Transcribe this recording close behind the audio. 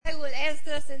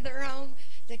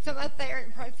come up there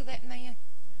and pray for that man?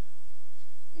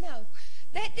 No,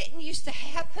 that didn't used to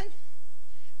happen.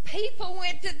 People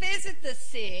went to visit the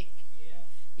sick,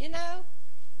 you know.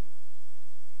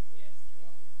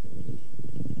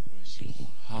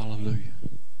 Hallelujah.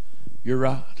 You're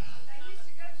right. They used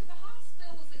to go to the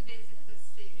hospitals and visit the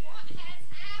sick. What has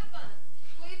happened?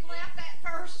 We've left that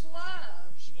first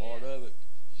love. It's part of it.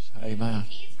 Amen.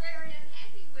 He's very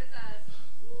unhappy with us.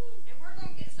 And we're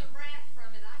going to get some wrath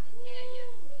from it, I can tell you.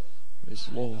 Praise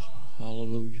the Lord.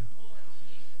 Hallelujah.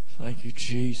 Thank you,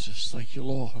 Jesus. Thank you,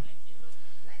 Lord.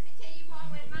 Let me tell you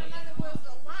what, when my mother was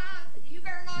alive, you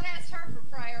better not ask her for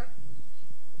prayer.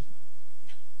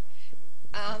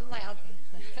 I'm loud.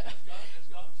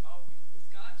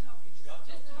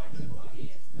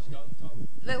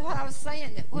 But what I was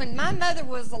saying, when my mother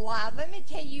was alive, let me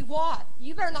tell you what,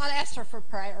 you better not ask her for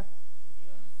prayer.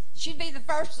 She'd be the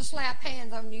first to slap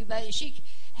hands on you, but she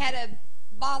had a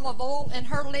bottle of oil in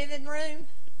her living room,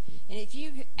 and if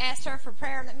you asked her for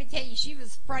prayer, let me tell you, she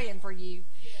was praying for you.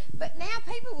 But now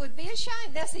people would be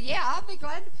ashamed. They'll say, yeah, I'll be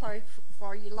glad to pray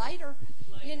for you later.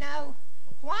 You know,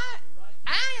 why?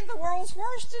 I am the world's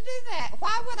worst to do that.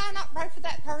 Why would I not pray for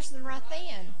that person right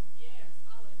then?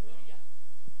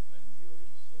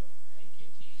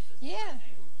 Yeah.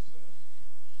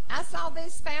 I saw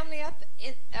this family up,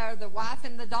 the wife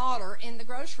and the daughter, in the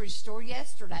grocery store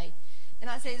yesterday. And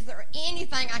I said, is there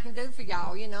anything I can do for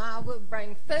y'all? You know, I would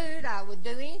bring food. I would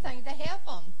do anything to help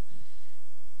them.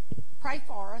 Pray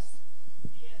for us.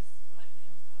 Yes, right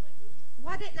now. Hallelujah.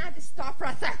 Why didn't I just stop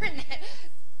right there? And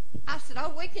I said,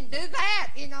 oh, we can do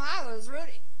that. You know, I was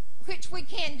really, which we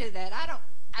can do that.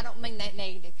 I don't mean that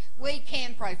negative. We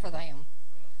can pray for them.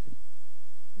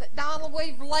 But Donald,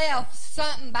 we've left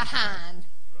something behind.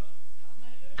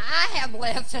 I have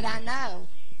left it, I know.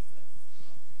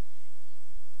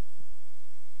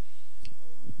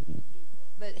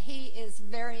 But he is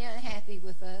very unhappy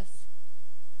with us.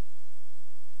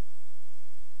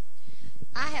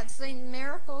 I have seen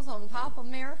miracles on top of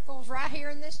miracles right here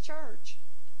in this church.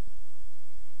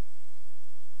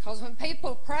 Because when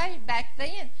people prayed back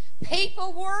then,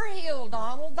 people were healed,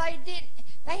 Donald.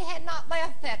 They had not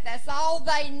left that. That's all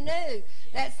they knew.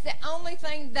 That's the only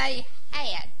thing they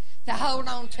had to hold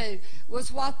on to,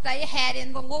 was what they had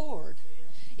in the Lord.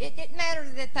 It didn't matter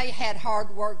that they had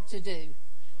hard work to do.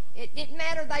 It didn't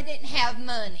matter they didn't have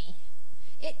money.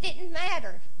 It didn't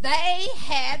matter. They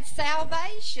had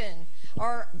salvation,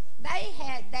 or they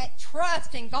had that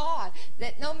trust in God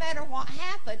that no matter what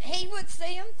happened, He would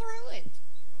see them through it.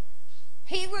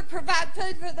 He would provide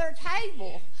food for their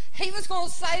table. He was going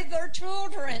to save their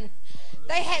children.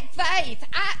 They had faith.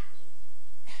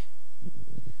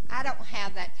 I don't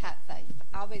have that type of faith.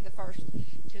 I'll be the first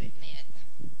to admit.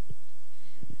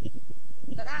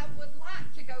 But I would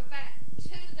like to go back to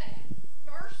that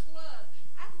first love.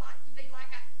 I'd like to be like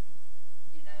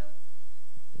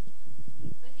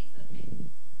but He's unhappy.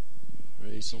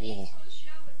 Praise the Lord. He's going to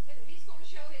show it too. He's going to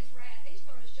show His wrath. He's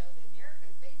going to show the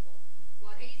American people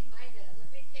what He's made of.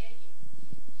 Let me tell you.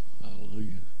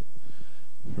 Hallelujah.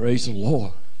 Praise the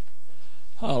Lord.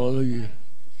 Hallelujah.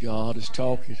 God is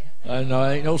talking. And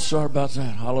I ain't no sorry about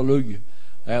that. Hallelujah.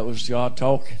 That was God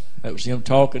talking. That was Him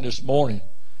talking this morning.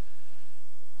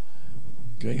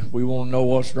 Okay, if we want to know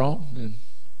what's wrong, then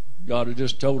God has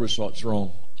just told us what's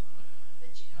wrong.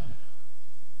 But you know,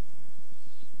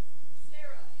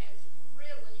 Sarah has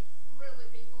really, really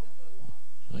been going through a lot.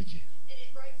 Thank you. And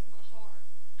it breaks my heart.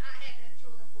 I had had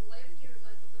children for 11 years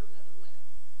after their mother left.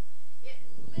 It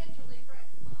literally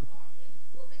breaks my heart.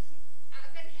 Well,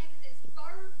 I've been having this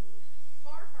burden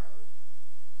for her.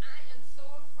 I am so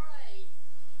afraid.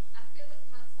 I feel it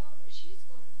in my soul that she's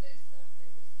going to do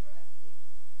something destructive.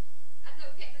 I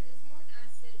told Kevin this morning, I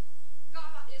said,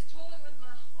 God is toying with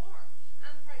my heart.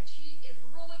 I'm afraid she is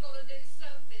really going to do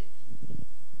something.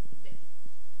 That,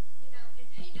 and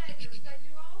teenagers, they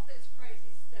do all this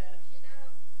crazy stuff,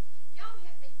 Y'all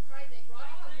help me pray that God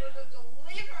will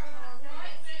deliver her from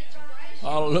that situation.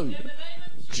 Hallelujah.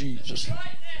 Jesus.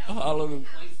 Hallelujah.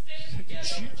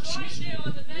 Jesus. Right now,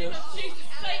 in the name of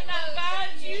Jesus, Satan, I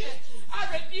bind you. I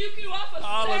rebuke you off of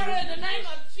Sarah in the name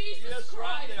of Jesus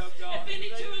Christ. If any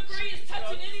two agree is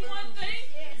touching any one thing,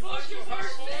 Lord, your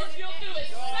word says you'll do it.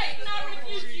 Satan, I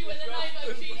rebuke you in the name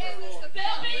of Jesus.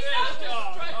 There'll be no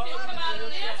destructive come out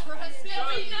of this.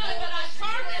 There'll be none, but I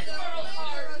turn this girl's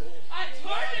heart. I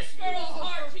turn this girl's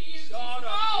heart to you. She's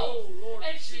wrong,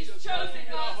 and she's chosen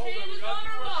God's hand is on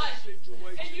her life.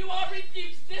 And you are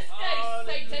rebuked this day,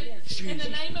 Satan, in the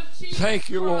name of Jesus. Thank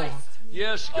you, Lord.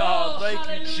 Yes, God.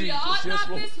 Thank you, Jesus. Yes,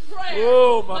 Lord.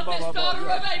 Oh, my daughter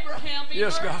of Abraham be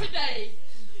heard today.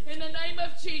 In the name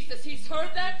of Jesus, He's heard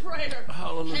that prayer.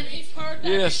 Hallelujah. And He's heard that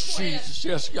Yes, request. Jesus.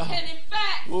 Yes, God. And in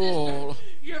fact, Oh. sister,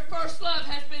 your first love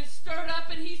has been stirred up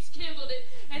and He's kindled it.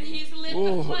 And He's lit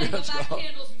the flame yes, of that God.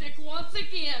 candlestick once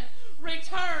again.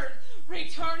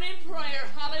 Return in prayer.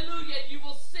 Hallelujah. You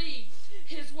will see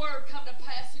His word come to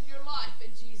pass in your life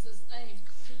in Jesus' name.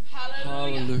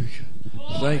 Hallelujah. Hallelujah.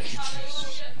 Glory. Thank you,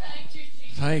 Jesus. Hallelujah. Thank you,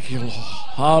 Jesus. Thank you, Lord.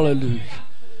 Hallelujah.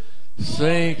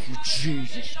 Thank you,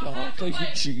 Jesus. God, thank you,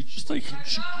 Jesus. Thank you,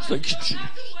 Jesus. Thank you,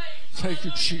 Jesus. Thank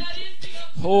you, Jesus.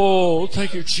 Oh,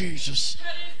 thank you, Jesus.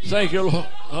 Thank you, Lord.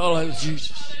 Hallelujah,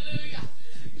 Jesus. Hallelujah.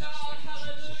 God,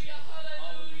 hallelujah,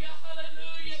 hallelujah,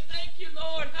 hallelujah. Thank you,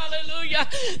 Lord. Hallelujah.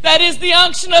 That is the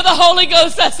unction of the Holy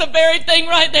Ghost. That's the very thing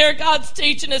right there God's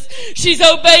teaching us. She's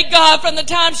obeyed God from the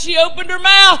time she opened her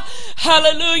mouth.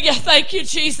 Hallelujah. Thank you,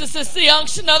 Jesus. It's the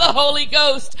unction of the Holy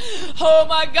Ghost. Oh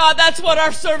my God, that's what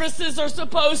our services are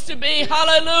supposed to be.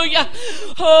 Hallelujah.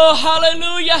 Oh,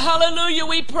 hallelujah, hallelujah.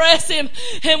 We press Him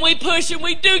and we push Him.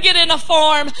 We do get in a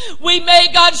form.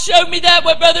 God showed me that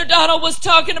what Brother Donald was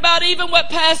talking about, even what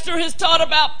Pastor has taught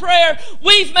about prayer.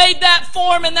 We've made that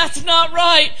form and that's not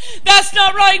right. That's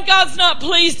not right, and God's not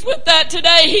pleased with that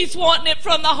today. He's wanting it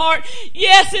from the heart.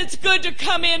 Yes, it's good to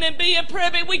come in and be in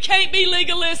prayer, but we can't be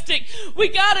legalistic. We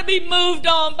got to be moved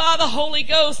on by the Holy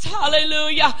Ghost.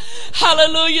 Hallelujah.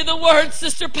 Hallelujah. The word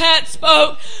Sister Pat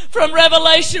spoke from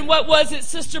Revelation. What was it,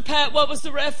 Sister Pat? What was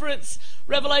the reference?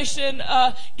 Revelation,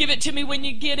 give it to me when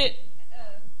you get it.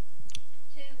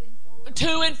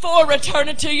 2 and 4,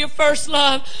 returning to your first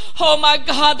love. Oh my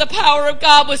God, the power of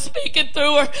God was speaking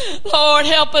through her. Lord,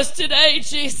 help us today,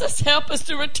 Jesus. Help us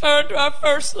to return to our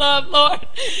first love, Lord.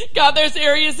 God, there's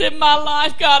areas in my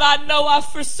life, God, I know I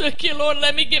forsook you, Lord.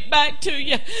 Let me get back to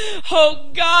you. Oh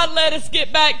God, let us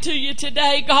get back to you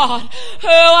today, God.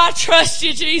 Oh, I trust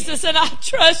you, Jesus, and I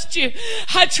trust you.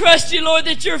 I trust you, Lord,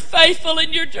 that you're faithful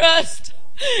and you're just.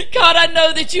 God, I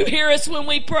know that you hear us when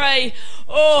we pray.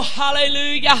 Oh,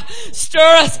 hallelujah.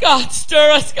 Stir us, God.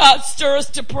 Stir us, God. Stir us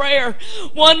to prayer.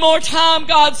 One more time,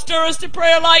 God. Stir us to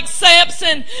prayer like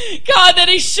Samson. God, that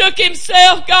he shook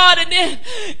himself, God. And then,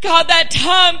 God, that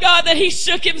time, God, that he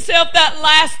shook himself that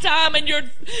last time and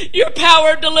your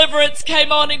power of deliverance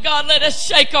came on. And God, let us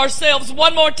shake ourselves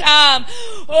one more time.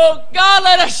 Oh, God,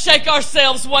 let us shake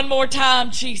ourselves one more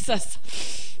time, Jesus.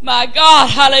 My God,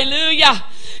 hallelujah.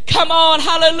 Come on,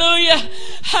 hallelujah,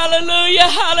 hallelujah,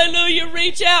 hallelujah.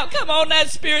 Reach out. Come on, that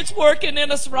Spirit's working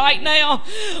in us right now.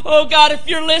 Oh God, if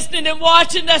you're listening and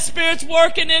watching, that Spirit's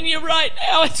working in you right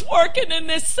now. It's working in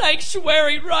this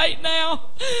sanctuary right now.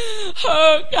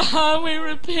 Oh God, we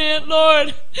repent,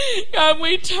 Lord. God,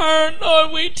 we turn,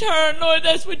 Lord, we turn, Lord.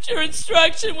 That's what your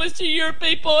instruction was to your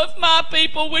people. If my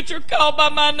people, which are called by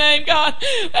my name, God,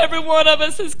 every one of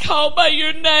us is called by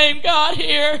your name, God,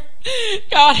 here.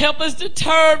 God, help us to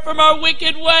turn from our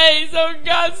wicked ways. Oh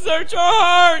God, search our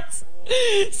hearts.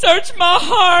 Search my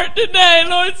heart today,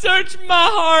 Lord. Search my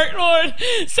heart,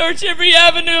 Lord. Search every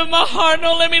avenue of my heart.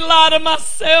 Don't let me lie to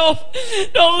myself.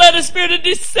 Don't let a spirit of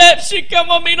deception come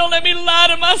on me. Don't let me lie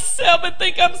to myself and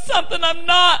think I'm something I'm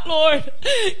not, Lord.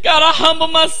 God, I humble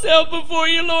myself before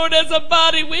you, Lord. As a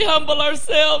body, we humble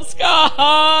ourselves.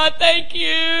 God, thank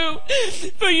you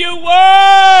for your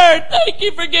word. Thank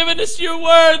you for giving us your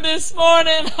word this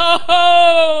morning.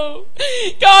 Oh,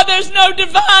 God, there's no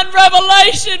divine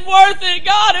revelation worth it,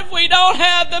 God, if we don't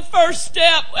have the first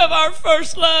step of our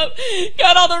first love.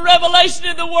 God, all the revelation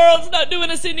in the world's not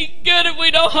doing us any good if we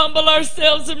don't humble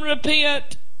ourselves and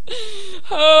repent.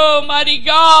 Oh, mighty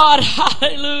God,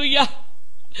 hallelujah.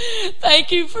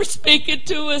 Thank you for speaking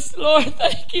to us, Lord.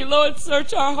 Thank you, Lord.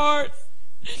 Search our hearts.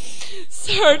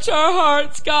 Search our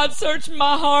hearts, God. Search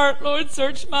my heart, Lord.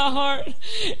 Search my heart.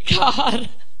 God.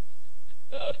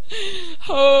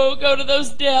 Oh, go to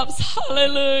those depths.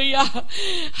 Hallelujah.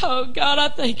 Oh, God, I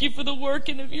thank you for the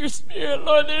working of your Spirit,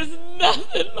 Lord. There's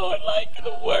nothing, Lord, like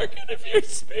the working of your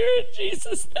Spirit.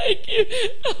 Jesus, thank you.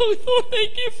 Oh, Lord,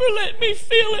 thank you for letting me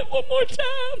feel it one more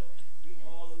time.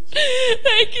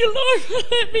 Thank you, Lord,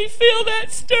 for letting me feel that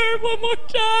stir one more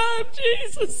time,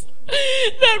 Jesus.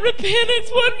 That repentance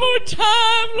one more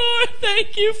time, Lord.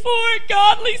 Thank you for it.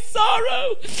 Godly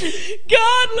sorrow.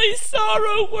 Godly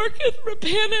sorrow worketh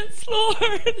repentance,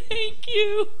 Lord. Thank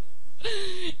you.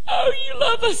 Oh, you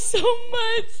love us so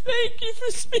much. Thank you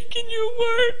for speaking your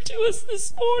word to us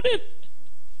this morning.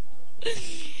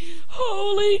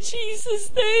 Holy Jesus,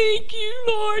 thank you,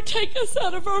 Lord. Take us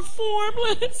out of our form.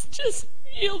 Let us just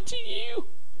yield to you.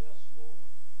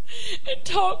 And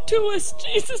talk to us,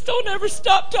 Jesus. Don't ever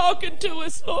stop talking to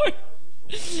us, Lord.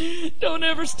 Don't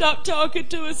ever stop talking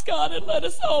to us, God, and let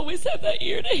us always have that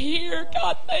ear to hear.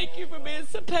 God, thank you for being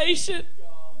so patient.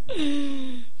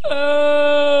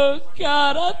 Oh,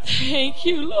 God, I thank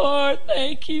you, Lord.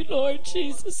 Thank you, Lord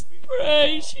Jesus.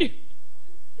 Praise you.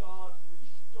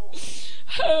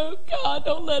 Oh, God,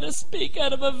 don't let us speak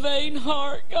out of a vain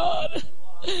heart, God.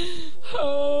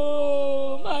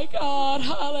 Oh, my God.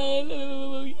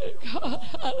 Hallelujah, God.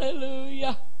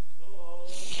 Hallelujah.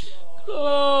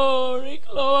 Glory,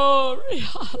 glory.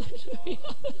 Hallelujah.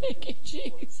 Thank you,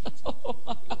 Jesus. Oh,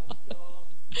 my God.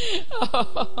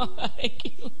 Oh, thank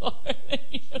you, Lord.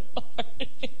 Thank you, Lord.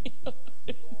 Thank you,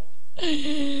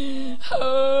 Lord.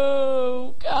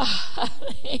 Oh, God.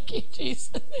 Thank you, Jesus.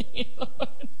 Thank you,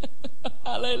 Lord.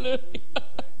 Hallelujah.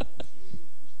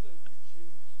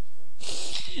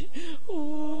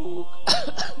 Ooh.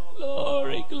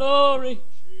 Glory, glory.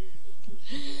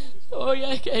 Oh,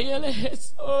 yeah, que él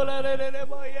es. Oh, la la la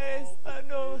la, yes. I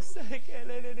know. Say que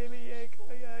la la la la,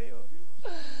 que yo.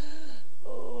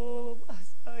 Oh,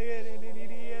 Masaya, la la la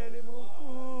la, la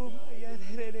moku, Maya,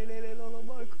 la la la la, la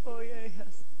moko,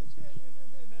 yes.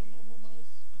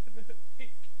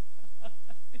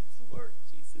 It's work,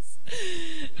 Jesus.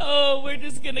 Oh, we're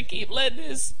just gonna keep letting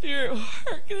His Spirit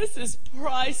work. This is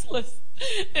priceless.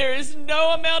 There is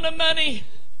no amount of money.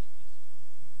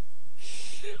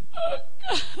 Oh,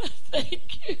 God,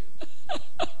 thank you.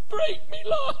 Break me,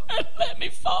 Lord. Let me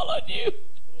fall on you.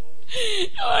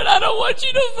 Lord, I don't want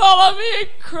you to fall on me and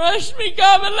crush me,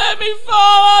 God, but let me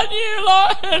fall on you,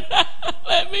 Lord.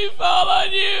 Let me fall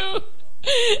on you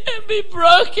and be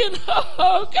broken.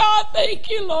 Oh, God, thank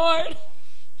you, Lord.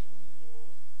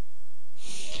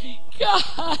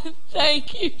 God,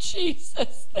 thank you,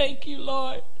 Jesus. Thank you,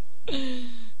 Lord.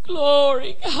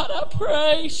 Glory, God, I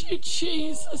praise you,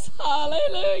 Jesus.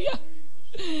 Hallelujah.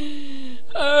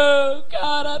 Oh,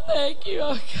 God, I thank you.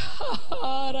 Oh,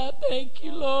 God, I thank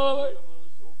you, Lord.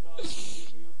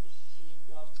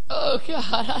 Oh, God,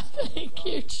 I thank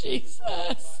you,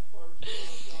 Jesus.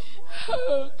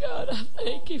 Oh, God, I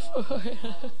thank you for it.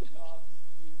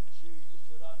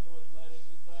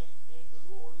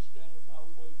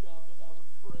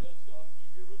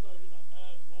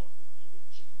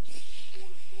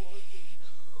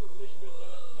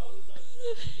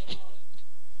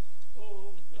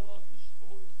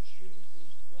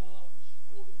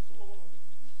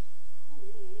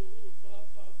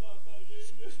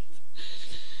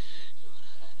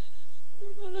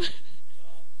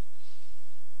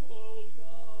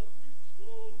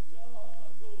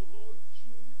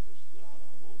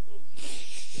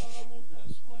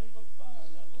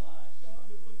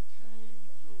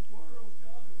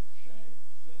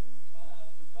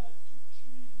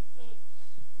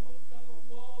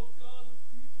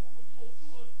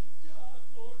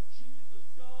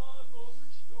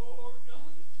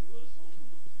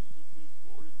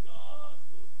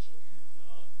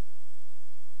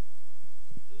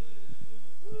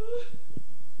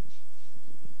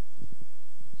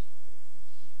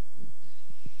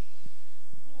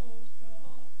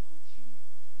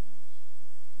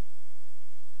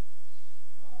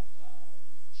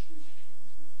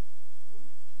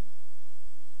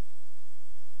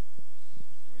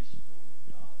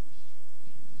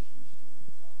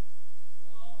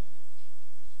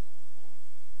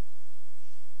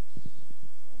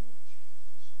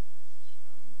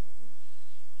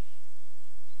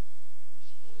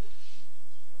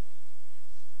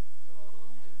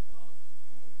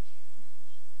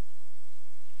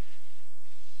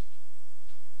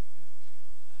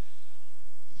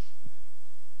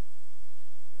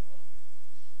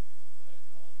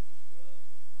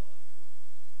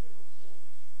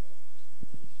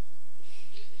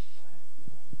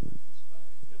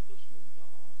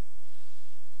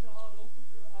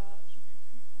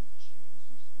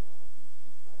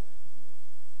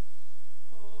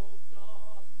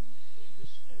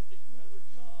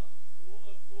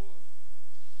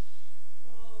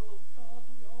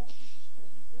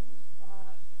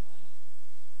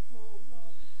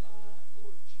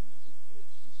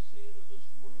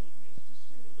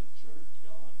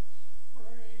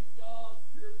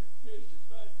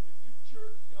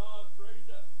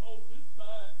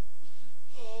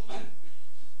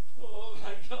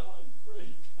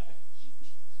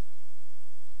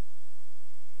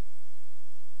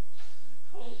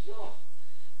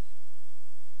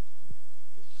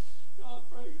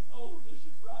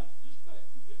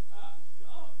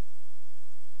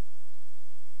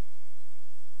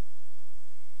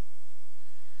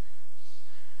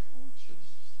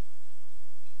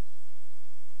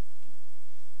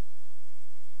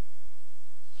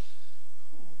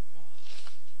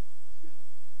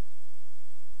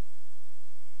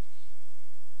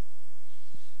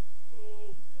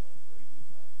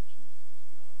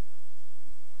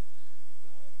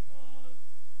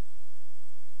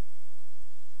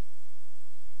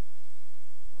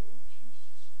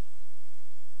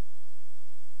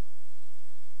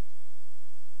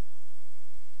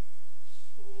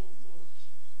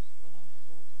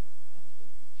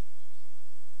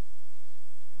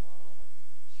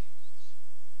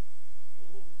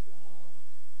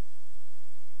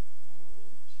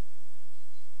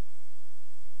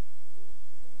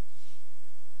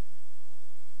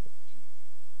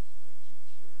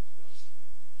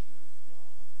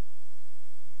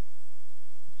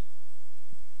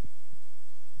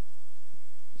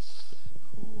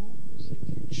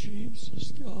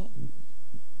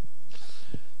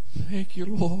 Thank you,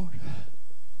 Lord.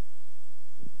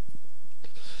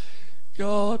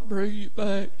 God, bring it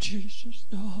back, Jesus,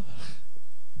 God.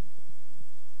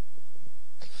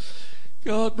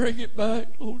 God, bring it back,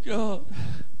 Lord God.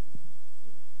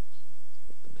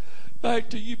 Back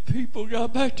to you people,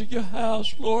 God, back to your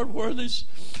house, Lord, where this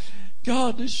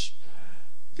God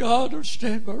will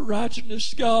stand by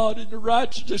righteousness, God, in the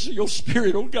righteousness of your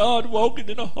Spirit, oh God, walking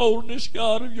in the holiness,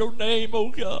 God, of your name, oh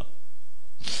God.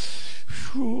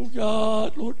 Oh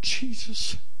God, Lord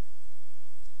Jesus.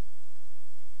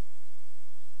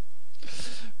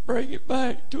 Bring it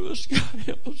back to us, God.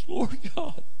 Help us, Lord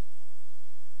God.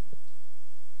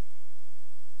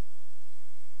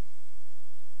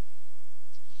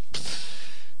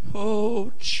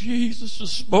 Oh, Jesus,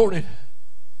 this morning.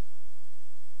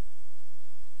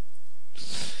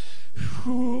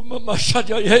 Oh, Mama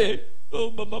Shaya.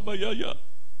 Oh, Mama Yaya.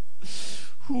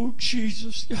 Oh,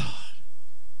 Jesus, God.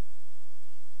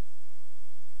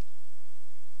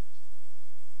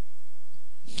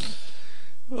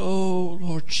 Oh,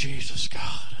 Lord Jesus,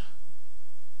 God.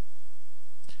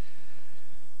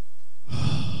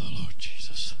 Oh, Lord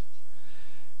Jesus.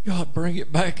 God, bring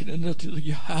it back into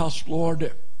your house,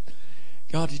 Lord.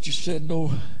 God, that you said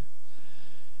no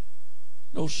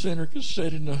sinner can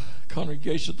sit in the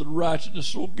congregation of the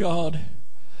righteousness, oh God.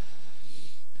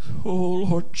 Oh,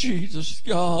 Lord Jesus,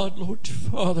 God, Lord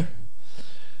Father.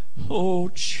 Oh,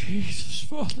 Jesus,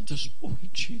 Father, this morning,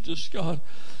 Jesus, God.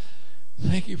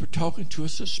 Thank you for talking to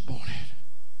us this morning.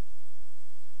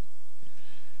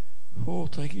 Oh,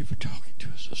 thank you for talking to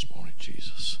us this morning,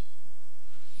 Jesus.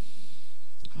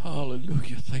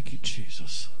 Hallelujah. Thank you,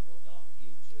 Jesus.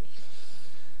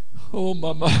 Oh,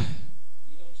 Mama.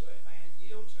 Yield to it, man.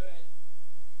 Yield to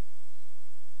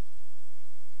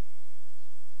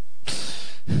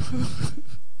it.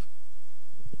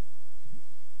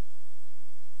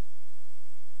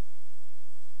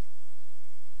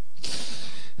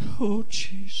 Oh,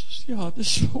 Jesus, God,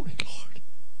 this morning, Lord.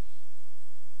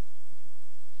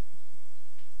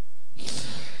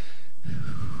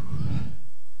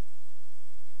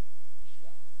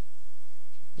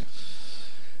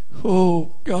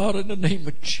 Oh, God, in the name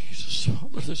of Jesus,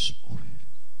 Father, this morning.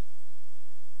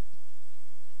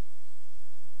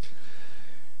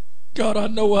 God, I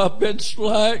know I've been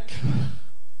slack.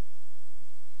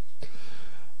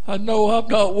 I know I've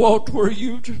not walked where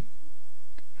you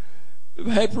have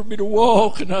had for me to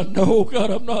walk, and I know, God,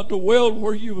 I'm not dwelled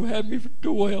where you have had me to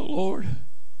dwell, Lord.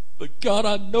 But God,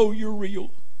 I know you're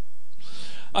real.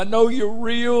 I know you're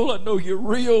real. I know you're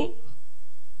real.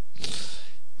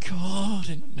 God,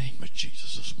 in the name of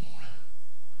Jesus this morning.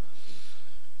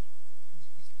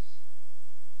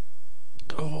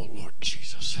 Oh, Lord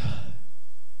Jesus.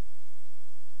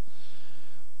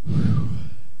 Whew.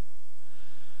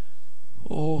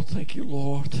 Oh, thank you,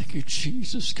 Lord. Thank you,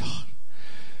 Jesus, God.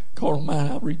 Carnal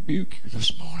mind, I rebuke you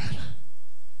this morning.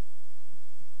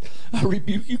 I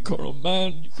rebuke you, carnal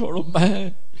mind,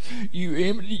 you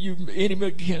enemy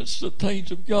against the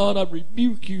things of God. I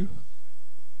rebuke you.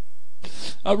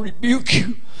 I rebuke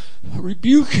you. I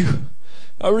rebuke you.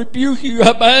 I rebuke you.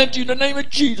 I bind you in the name of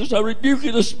Jesus. I rebuke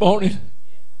you this morning.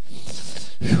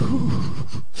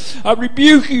 I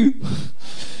rebuke you.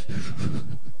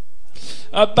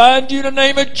 I bind you in the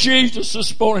name of Jesus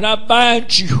this morning. I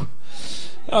bind you.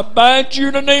 I bind you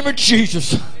in the name of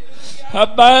Jesus. I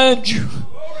bind you.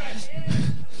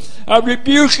 I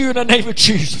rebuke you in the name of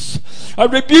Jesus. I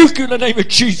rebuke you in the name of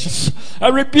Jesus. I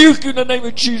rebuke you in the name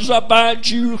of Jesus. I bind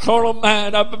you, carnal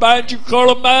mind. I bind you,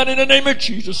 carnal mind, in the name of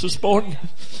Jesus this morning.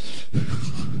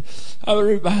 I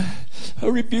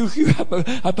rebuke you. I bind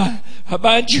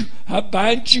you. I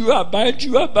bind you. I bind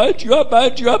you. I bind you. I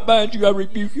bind you. I bind you. I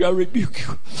rebuke you. I rebuke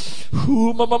you.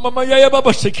 Ooh, mama, ya,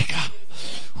 baba, sikika.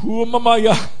 Ooh, mama,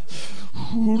 ya.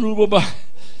 Ooh, baba.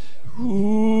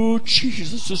 Ooh,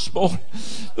 Jesus this morning.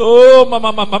 Oh, mama.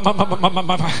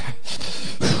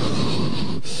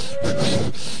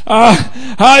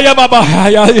 Ya, baba,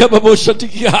 ya, baba,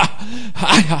 sikika.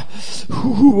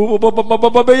 Ooh,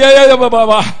 baba, ya,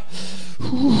 baba.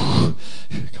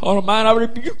 Carnal mind, I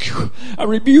rebuke you. I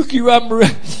rebuke you.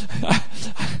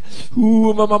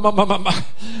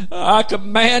 I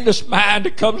command this mind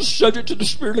to come subject to the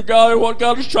Spirit of God and what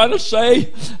God is trying to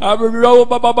say.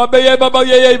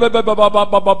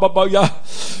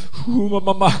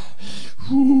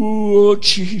 Oh,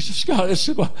 Jesus, God.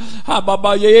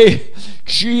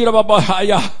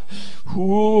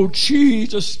 Oh,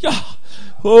 Jesus, God.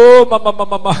 Oh,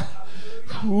 mama.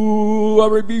 Ooh, I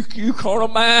rebuke you, carnal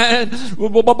man. Oh,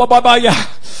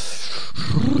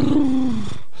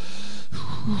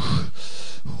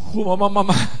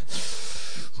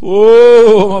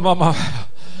 mama.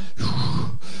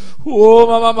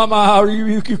 Oh, my, I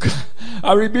rebuke you.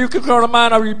 I rebuke you, carnal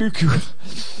mind. I rebuke you.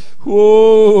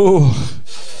 Oh,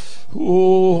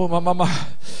 my.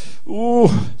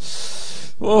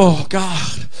 Oh,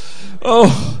 God.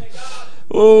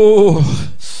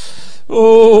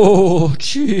 Oh,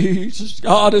 Jesus.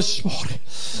 God, this morning.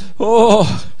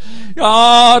 Oh,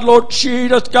 God, Lord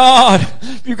Jesus, God,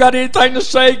 if you got anything to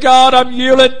say, God, I'm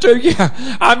yielding to you.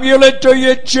 I'm yielding to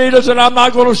you, Jesus, and I'm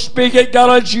not going to speak it, God,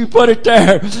 unless you put it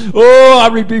there. Oh, I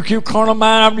rebuke you, carnal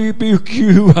mind. I rebuke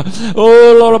you.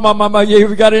 Oh, Lord, my, if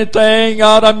you got anything,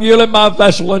 God, I'm yielding my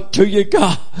vessel unto you,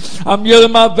 God. I'm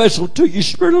yielding my vessel to you,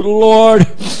 Spirit of the Lord.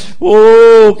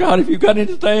 Oh, God, if you got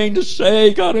anything to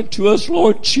say, God, unto us,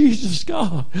 Lord Jesus,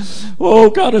 God.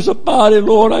 Oh, God, as a body,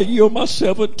 Lord, I yield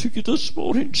myself unto you this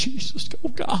morning, Jesus. Oh,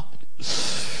 God.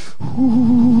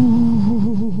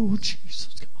 Oh,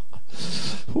 Jesus, God.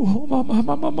 Oh, my.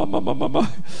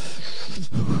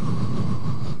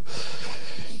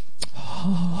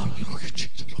 Hallelujah,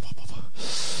 Jesus.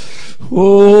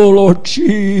 Oh, Lord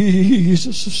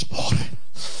Jesus, this morning.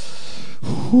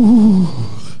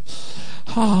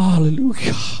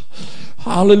 Hallelujah.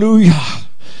 Hallelujah.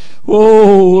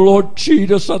 Oh, Lord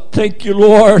Jesus, I thank you,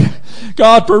 Lord,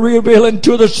 God, for revealing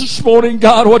to us this morning,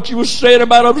 God, what you were saying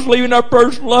about us leaving our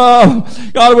first love.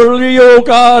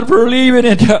 God, for leaving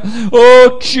it.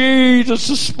 Oh, Jesus,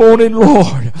 this morning,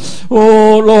 Lord.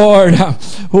 Oh, Lord.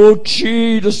 Oh,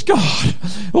 Jesus, God.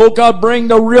 Oh, God, bring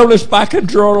the realness back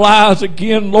into our lives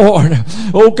again, Lord.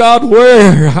 Oh, God,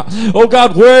 where? Oh,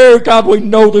 God, where, God, we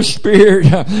know the Spirit.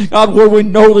 God, where we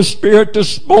know the Spirit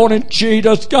this morning,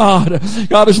 Jesus, God.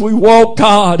 God, as we walk,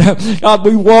 God,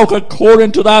 we walk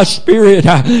according to thy Spirit.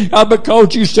 God,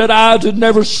 because you said eyes had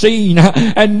never seen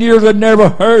and ears had never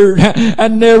heard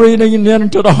and never even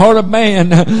into the heart of man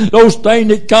those things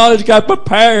that God has got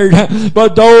prepared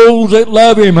but those that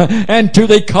love him and to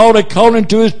they called according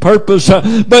to his purpose.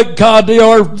 But God, they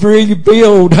are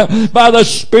revealed by the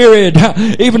Spirit.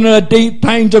 Even the deep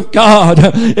things of God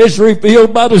is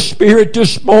revealed by the Spirit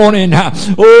this morning.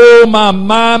 Oh, my.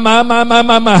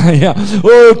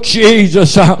 Oh,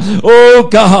 Jesus. Oh,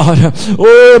 God.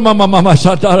 Oh, mama.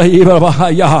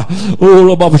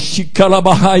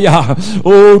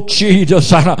 Oh,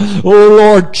 Jesus. Oh,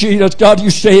 Lord Jesus. God, you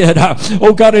said,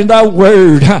 oh, God, in thy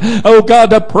word, oh, God,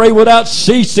 to pray without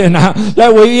ceasing,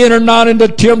 that we enter not into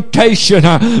temptation,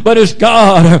 but it's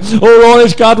God. Oh, Lord,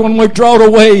 it's God when we draw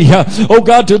away, oh,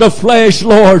 God, to the flesh,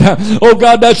 Lord. Oh,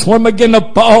 God, that's when we begin to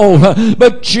fall.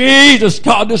 But Jesus,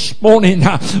 God, this morning,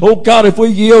 oh, God, if we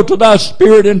yield to thy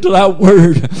Spirit and to thy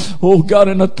word, oh, God,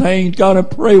 in the things, God, and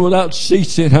pray without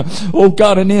ceasing, oh,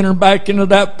 God, and enter back into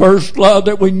that first love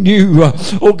that we knew,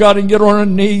 oh, God, and get on our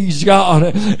knees,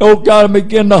 God, oh, God, and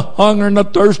begin to hunger and to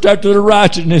thirst after the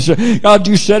righteousness. God,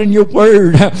 you said in your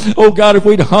word, oh, God, if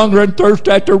we'd hunger and thirst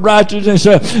after righteousness,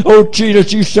 oh,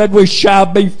 Jesus, you said we shall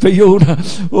be filled.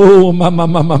 Oh,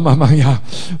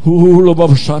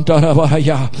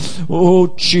 oh,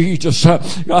 Jesus,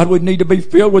 God, we need to be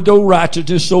filled with your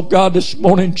righteousness, oh, God, this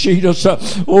morning, Jesus.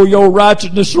 Oh, your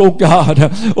righteousness, oh, God.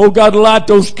 Oh, God, light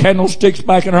those candlesticks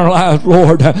back in our lives,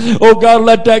 Lord. Oh, God,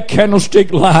 let that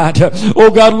candlestick light.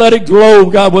 Oh, God, let it glow,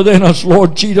 God, within us,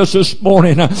 Lord Jesus, this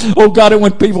morning. Oh, God, and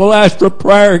when people ask for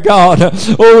prayer, God,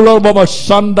 oh, Lord,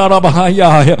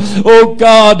 oh,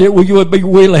 God, that you would be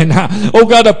willing, oh,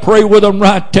 God, to pray with them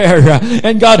right there.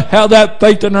 And, God, have that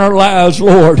faith in our lives,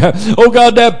 Lord. Oh,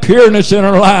 God, that pureness in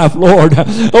our life, Lord.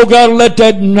 Oh, God, let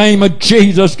that name of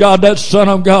Jesus, God, that Son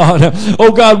of God,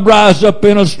 oh, God, rise up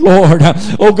in us, Lord.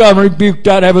 Oh, God, rebuke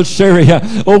that adversary.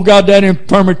 Oh, God, that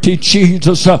infirmity,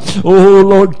 Jesus. Oh,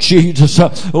 Lord Jesus.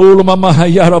 Oh,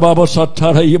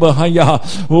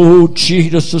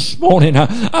 Jesus, this morning,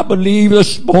 I believe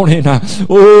this morning,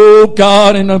 oh,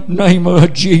 God, in the name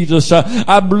of Jesus,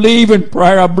 I believe in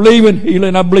prayer, I believe in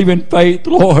healing, I believe in faith,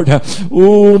 Lord.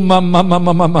 Oh,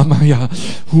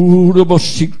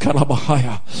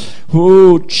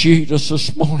 oh, Jesus,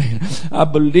 this morning, I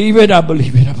believe it.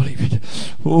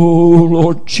 Oh,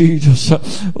 Lord Jesus.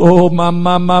 Oh, my.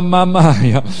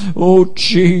 Oh,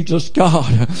 Jesus,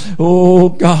 God. Oh,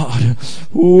 God.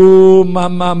 Oh,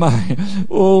 my.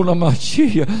 Oh,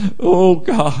 oh,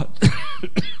 God.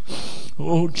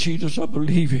 Oh, Jesus, I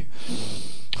believe it.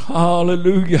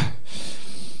 Hallelujah.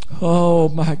 Oh,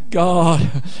 my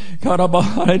God. God, I'm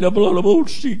behind the blood of old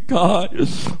seat, God.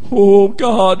 Oh,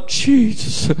 God,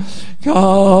 Jesus.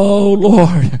 Oh,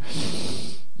 Lord.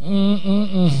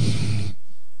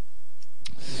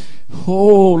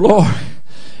 Oh, Lord.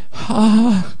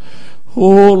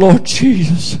 Oh, Lord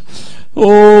Jesus.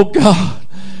 Oh, God.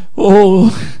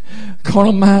 Oh,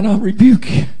 carnal mind, I rebuke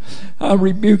you. I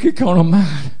rebuke you, carnal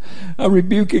mind. I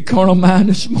rebuke your carnal mind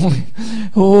this morning.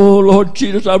 Oh, Lord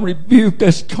Jesus, I rebuke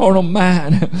this carnal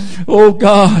mind. Oh,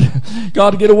 God.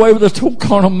 God, get away with this old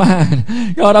carnal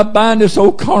mind. God, I bind this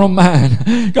old carnal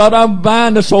mind. God, I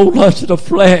bind this old lust of the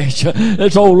flesh,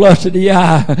 this old lust of the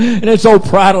eye, and this old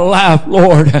pride of life,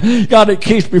 Lord. God, it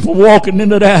keeps me from walking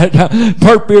into that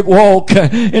perfect walk,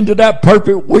 into that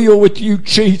perfect will with you,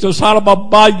 Jesus. Oh,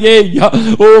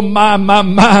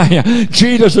 my.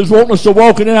 Jesus is wanting us to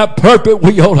walk in that perfect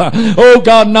will. Oh,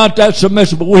 God, not that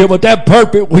submissive will, but that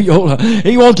perfect will.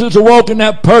 He wants us to walk in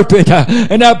that perfect,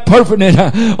 and that perfectness.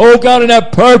 Oh, God, in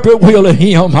that perfect will of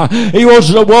Him. He wants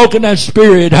us to walk in that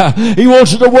Spirit. He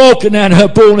wants us to walk in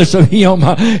that fullness of Him.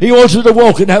 He wants us to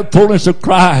walk in that fullness of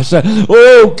Christ.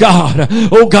 Oh, God,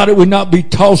 that we not be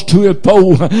tossed to and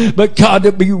fro, but God,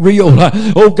 to be real.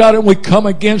 Oh, God, and we come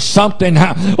against something.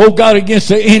 Oh, God, against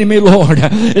the enemy, Lord.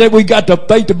 That we got the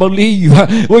faith to believe.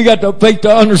 We got the faith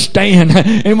to understand.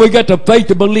 And we got the faith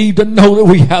to believe, to know that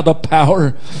we have the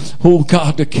power. Oh,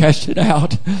 God, to cast it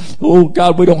out. Oh,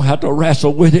 God, we don't have to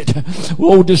wrestle with it.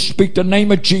 Oh, just speak the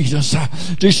name of Jesus.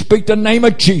 Just speak the name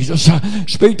of Jesus.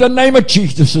 Speak the name of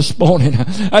Jesus this morning.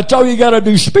 That's all you got to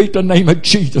do. Speak the name of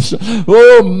Jesus.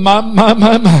 Oh, my.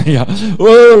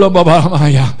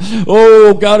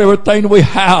 Oh, God, everything that we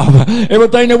have,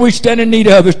 everything that we stand in need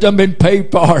of has done been paid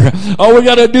for. All we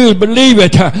got to do is believe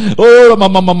it. Oh,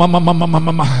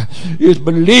 is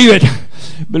believe it.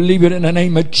 Believe it in the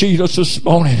name of Jesus this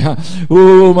morning.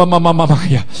 Oh,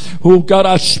 God,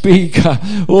 I speak.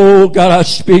 Oh, God, I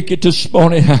speak it this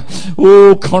morning.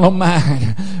 Oh, carnal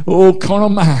mind. Oh, carnal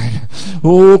mind.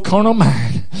 Oh, carnal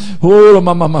mind.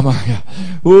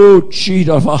 Oh,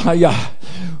 Jesus.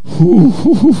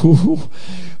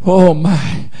 Oh,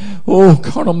 my. Oh,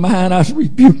 carnal mind, I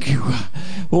rebuke you.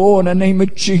 Oh, in the name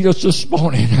of Jesus this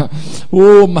morning.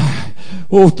 Oh, my.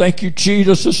 Oh, thank you,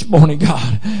 Jesus, this morning,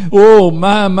 God. Oh,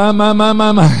 my.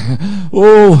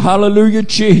 Oh, hallelujah,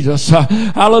 Jesus.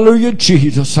 Hallelujah,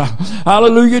 Jesus.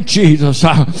 Hallelujah, Jesus.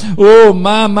 Oh,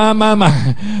 my.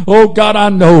 Oh, God, I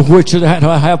know which that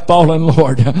I have fallen,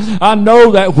 Lord. I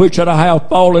know that which that I have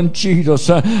fallen, Jesus.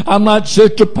 I'm not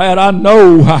Sister Pat. I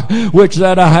know which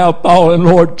that I have fallen,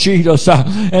 Lord Jesus.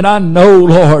 And I know,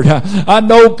 Lord. I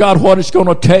know, God, what it's going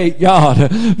to take,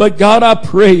 God. But, God, I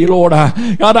pray, Lord.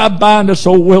 God, I bind this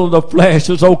old will of the flesh,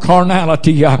 this old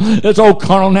carnality, this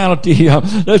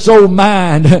old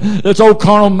mind, this old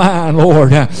carnal mind,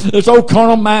 Lord. This old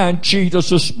carnal mind, Jesus,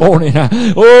 this morning.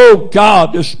 Oh,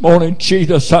 God, this morning,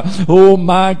 Jesus. Oh,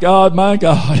 my God, my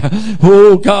God.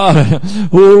 Oh, God.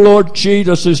 Oh, Lord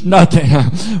Jesus is nothing.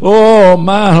 Oh,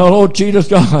 my Lord Jesus,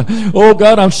 God. Oh,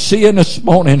 God, I'm seeing this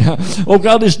morning. Oh,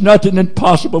 God, there's nothing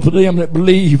impossible for them that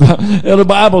believe. The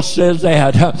Bible says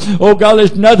that. Oh, God,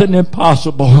 there's nothing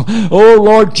impossible. Oh,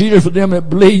 Lord Jesus, for them that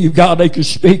believe, God, they can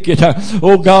speak it.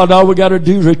 Oh, God, all we got to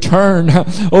do is return.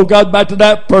 Oh, God, back to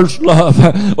that first love.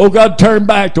 Oh, God, turn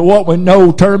back to what we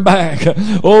know. Turn back.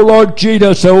 Oh, Lord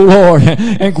Jesus, oh, Lord,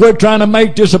 and quit trying to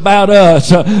make this about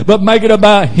us, but make it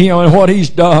about Him and what He's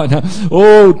done.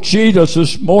 Oh, Jesus,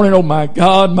 this morning, oh, my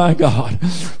God, my God.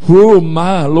 Oh,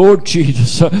 my Lord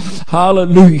Jesus.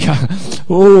 Hallelujah.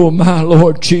 Oh, my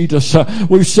Lord Jesus.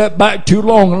 We've sat back too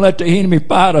long and let the enemy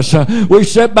fight us. We've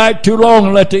sat back too long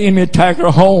and let the enemy attack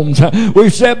our homes.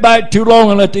 We've sat back too long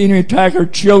and let the enemy attack our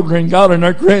children, God, and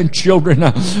our grandchildren.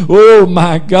 Oh,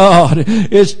 my God.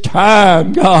 It's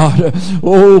time, God.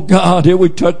 Oh, God, that we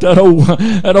took that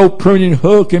old pruning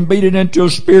hook and beat it into a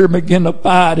spear and begin to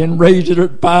fight and raise it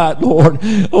and fight, Lord.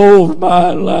 Oh,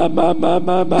 my.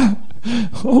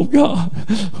 Oh, God.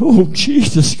 Oh,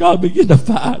 Jesus, God, begin to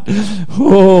fight.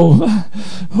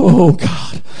 Oh,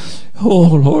 God.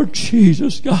 Oh, Lord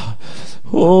Jesus, God.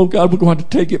 Oh, God, we're going to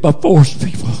take it by force,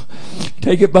 people.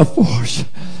 Take it by force.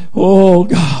 Oh,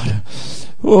 God.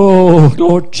 Oh,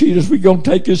 Lord Jesus, we're going to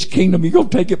take this kingdom. You're going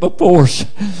to take it by force.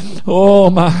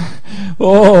 Oh, my.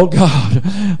 Oh, God.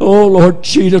 Oh, Lord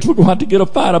Jesus, we're going to have to get a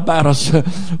fight about us.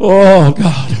 Oh,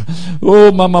 God.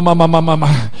 Oh, my.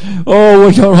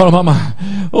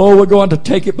 Oh, we're going to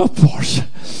take it by force.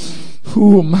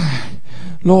 Oh, my.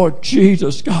 Lord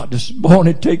Jesus, God, this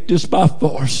morning, take this by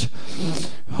force.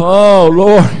 Oh,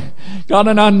 Lord. God,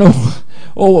 and I know.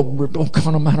 Oh,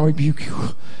 carnal man, I rebuke you.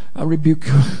 I rebuke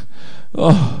you.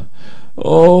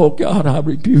 Oh, God, I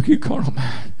rebuke you, carnal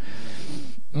man.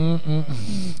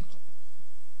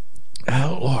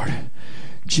 Oh, Lord.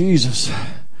 Jesus.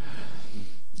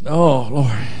 Oh,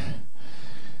 Lord.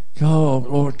 Oh,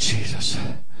 Lord Jesus.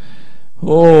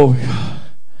 Oh, God.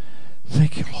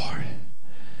 Thank you, Lord.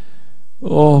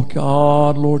 Oh,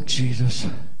 God, Lord Jesus.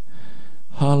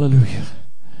 Hallelujah.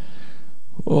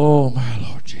 Oh, my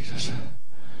Lord Jesus.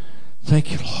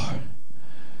 Thank you, Lord.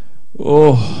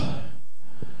 Oh,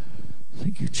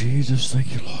 thank you, Jesus.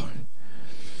 Thank you, Lord.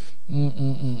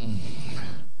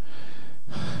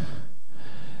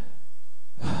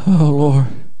 Oh, Lord.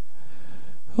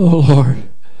 Oh, Lord.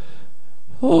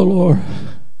 Oh, Lord.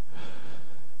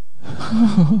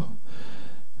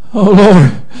 Oh,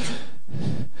 Lord.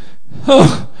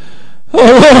 Oh, oh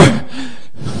Lord.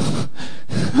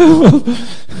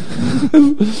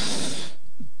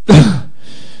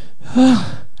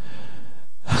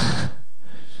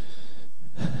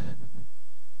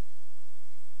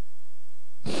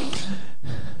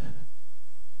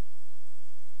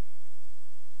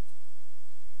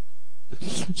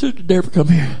 Sister Deborah, come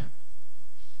here.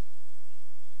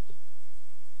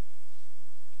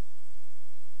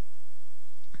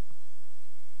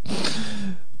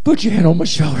 Put your hand on my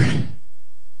shoulder.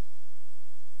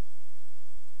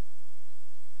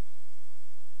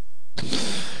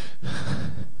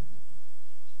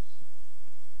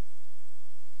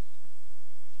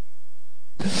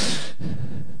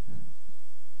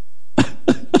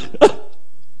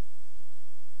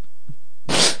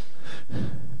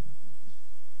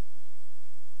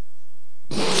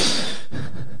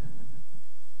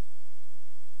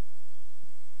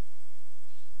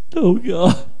 Oh,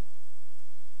 God.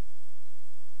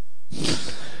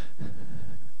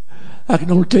 I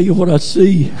can only tell you what I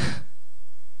see.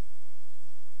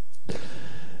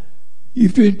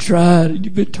 You've been trying and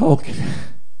you've been talking.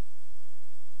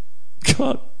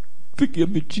 God,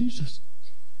 forgive me, Jesus.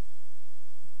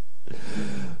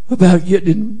 About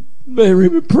getting in my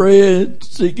room and praying,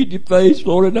 seeking your face,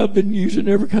 Lord, and I've been using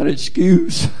every kind of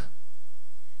excuse.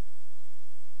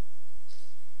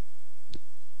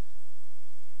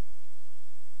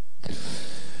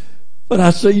 But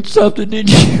I seen something in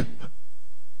you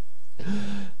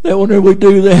that whenever we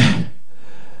do that,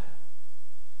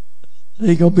 there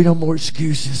ain't gonna be no more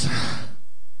excuses.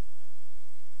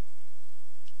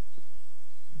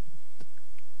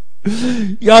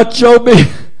 God showed me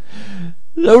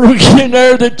that we're getting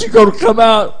there that you're gonna come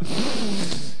out,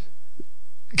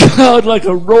 God, like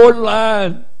a roaring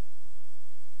lion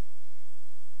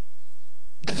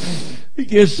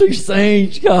against these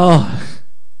things, God.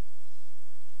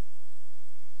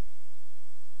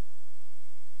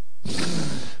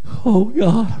 Oh,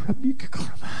 God, I rebuke you,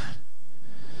 God of mine.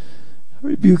 I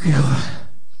rebuke you, God.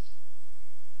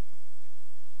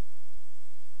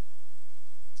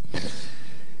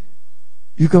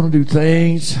 You're going to do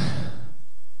things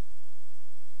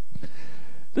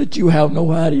that you have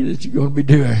no idea that you're going to be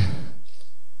doing.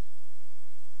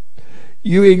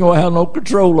 You ain't going to have no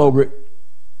control over it.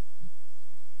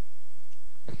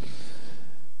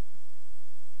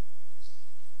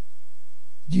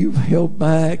 You've held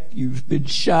back. You've been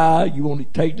shy. You want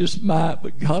to take this mic,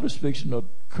 but God is fixing to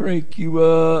crank you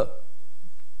up.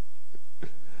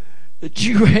 That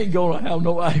you ain't gonna have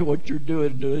no idea what you're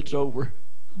doing until it's over.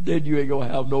 Then you ain't gonna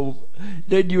have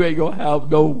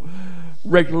no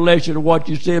recollection of what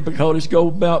you said, because it's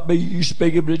gonna not be you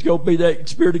speaking, but it's gonna be that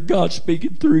Spirit of God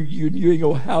speaking through you, and you ain't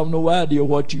gonna have no idea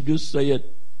what you just said.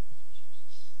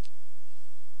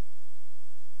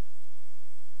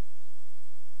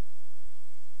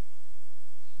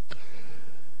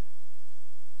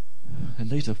 And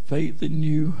there's a faith in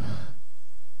you.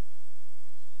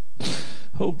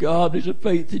 Oh, God, there's a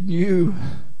faith in you.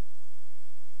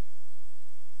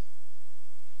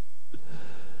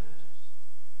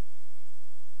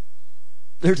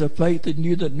 There's a faith in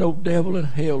you that no devil in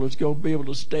hell is going to be able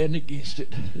to stand against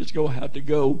it. It's going to have to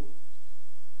go.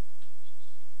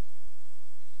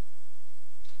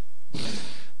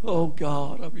 Oh,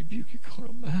 God, I rebuke you, God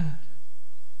of mine.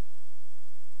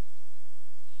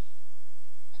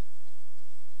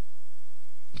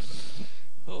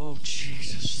 Oh,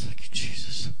 Jesus. Thank you,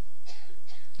 Jesus.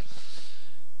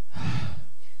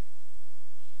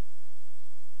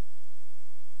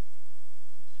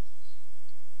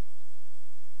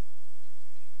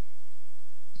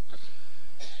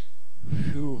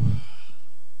 Whew.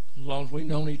 As long as we've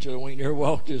known each other, we ain't never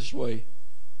walked this way.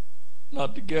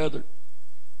 Not together.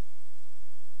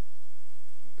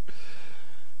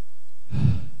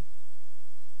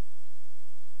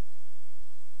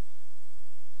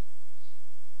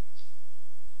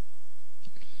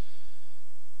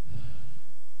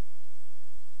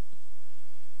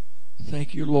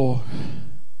 Thank you, Lord.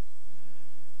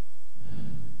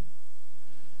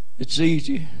 It's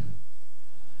easy.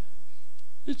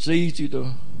 It's easy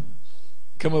to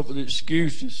come up with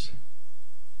excuses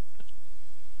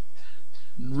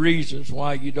and reasons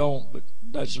why you don't, but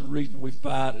that's the reason we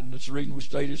fight, and that's the reason we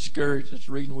stay discouraged. That's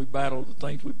the reason we battle the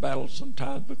things we battle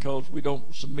sometimes, because we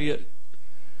don't submit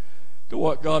to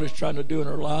what God is trying to do in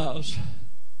our lives.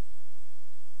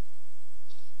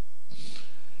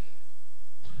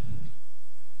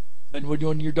 And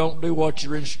when you don't do what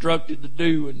you're instructed to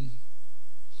do and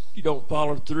you don't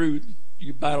follow through,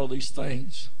 you battle these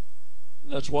things.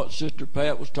 That's what Sister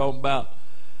Pat was talking about.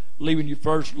 Leaving your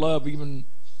first love, even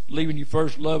leaving your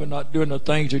first love and not doing the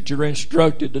things that you're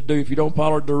instructed to do. If you don't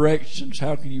follow directions,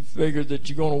 how can you figure that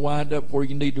you're going to wind up where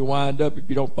you need to wind up if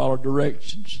you don't follow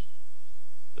directions?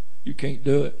 You can't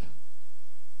do it.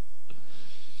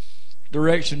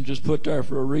 Directions is put there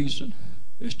for a reason.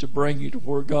 It's to bring you to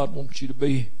where God wants you to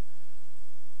be.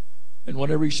 And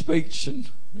whenever He speaks and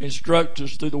instructs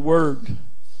us through the Word,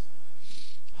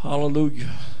 hallelujah.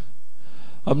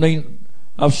 I mean,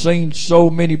 I've seen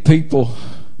so many people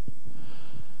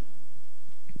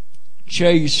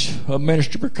chase a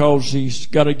minister because he's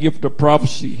got a gift of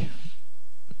prophecy,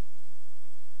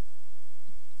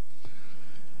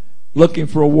 looking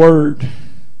for a word,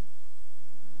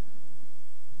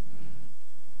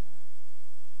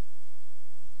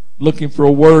 looking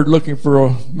for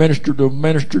a minister to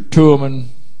minister to them,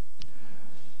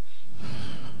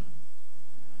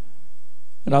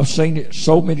 and I've seen it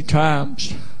so many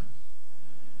times.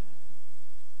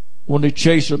 When they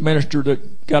chase a minister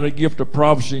that got a gift of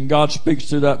prophecy and God speaks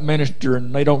to that minister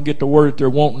and they don't get the word that they're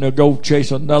wanting, they'll go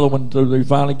chase another one until they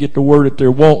finally get the word that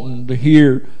they're wanting to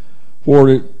hear, where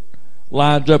it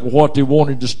lines up with what they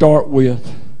wanted to start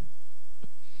with.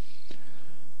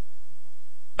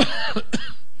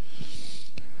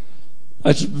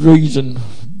 That's the reason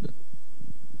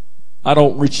I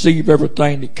don't receive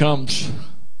everything that comes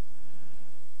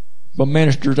from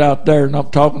ministers out there, and I'm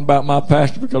talking about my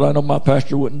pastor because I know my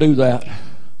pastor wouldn't do that.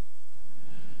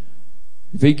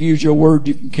 If he gives you a word,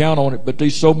 you can count on it, but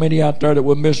there's so many out there that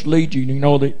will mislead you. You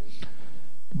know, the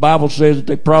Bible says that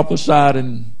they prophesied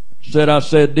and said, I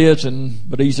said this,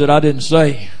 but he said, I didn't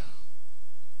say.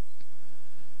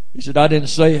 He said, I didn't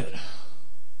say it.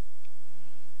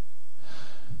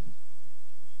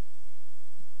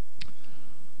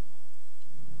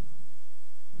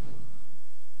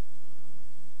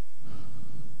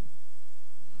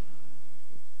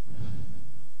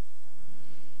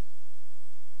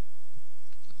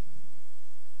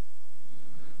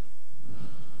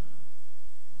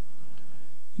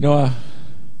 You know,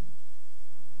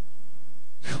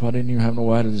 I didn't even have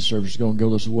no idea the service was going to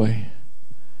go this way.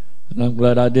 And I'm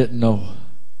glad I didn't know.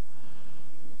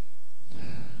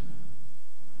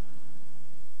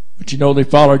 But you know, they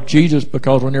followed Jesus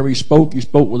because whenever He spoke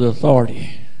with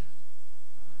authority.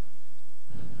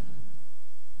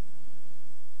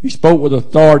 He spoke with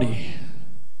authority.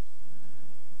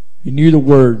 He knew the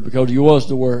Word because He was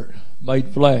the Word made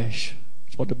flesh.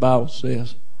 That's what the Bible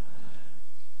says.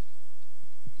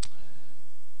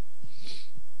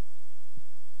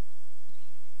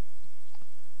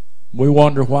 We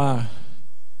wonder why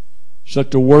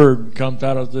such a word comes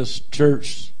out of this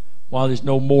church, why there's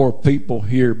no more people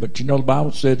here. But you know, the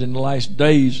Bible says in the last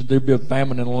days there'll be a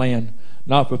famine in the land,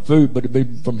 not for food, but it'll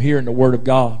be from hearing the Word of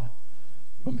God,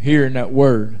 from hearing that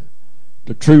Word,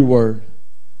 the true Word.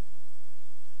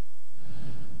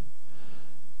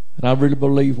 And I really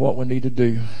believe what we need to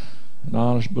do, and I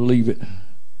honestly believe it.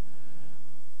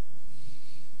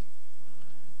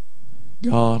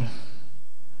 God,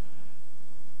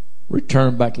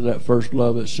 return back to that first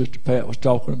love that Sister Pat was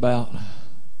talking about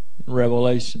in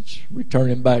Revelations.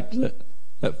 Returning back to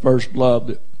that first love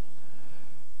that,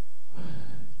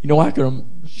 you know,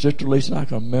 Sister Lisa, I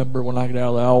can remember when I got out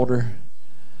of the altar,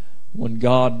 when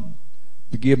God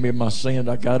forgive me of my sins,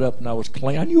 I got up and I was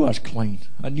clean. I knew I was clean.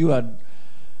 I knew I'd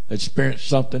experienced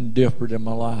something different in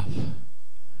my life.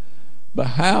 But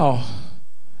how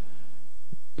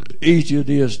easy it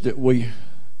is that we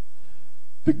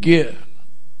forget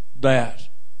that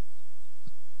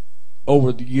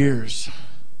over the years.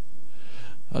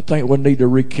 I think we need to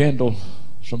rekindle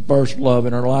some first love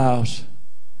in our lives.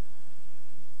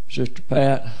 Sister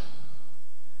Pat,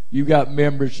 you got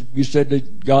members, you said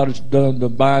that God has done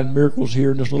divine miracles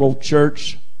here in this little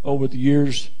church over the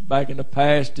years, back in the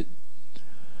past.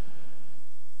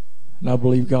 And I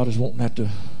believe God is wanting that to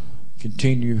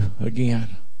continue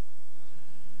again.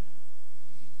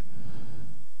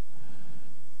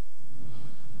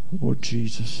 Lord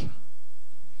Jesus.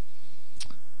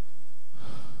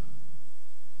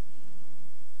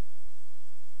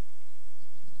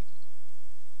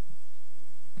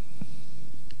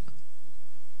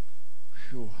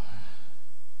 Whew.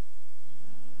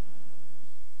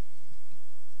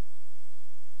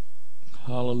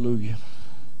 Hallelujah.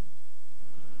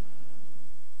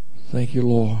 Thank you,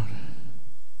 Lord.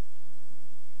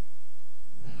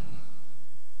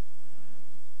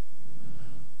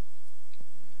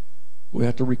 We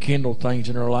have to rekindle things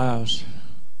in our lives.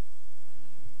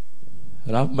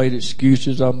 And I've made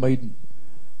excuses. I've made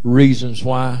reasons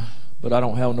why, but I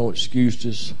don't have no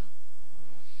excuses.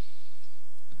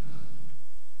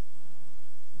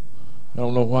 I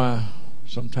don't know why.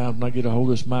 Sometimes when I get a hold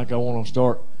of this mic, I want to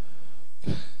start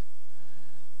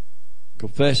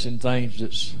confessing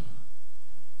things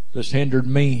that's hindered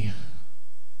me.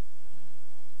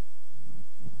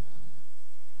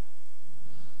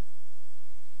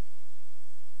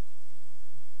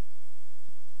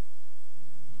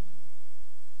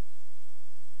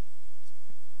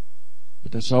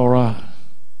 But that's all right.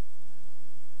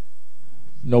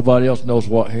 Nobody else knows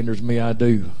what hinders me, I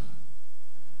do.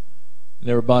 And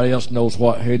everybody else knows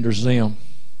what hinders them.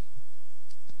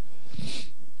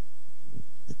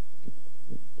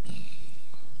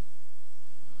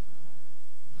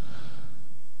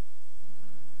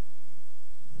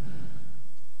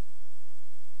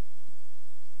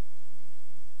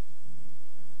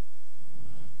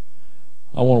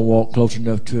 I want to walk close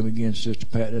enough to him again, Sister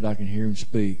Pat, that I can hear him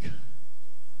speak.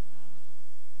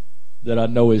 That I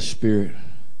know his spirit.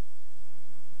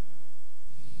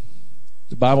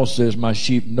 The Bible says, my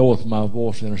sheep knoweth my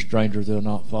voice, and a stranger they'll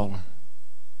not follow.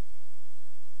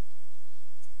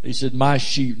 He said, my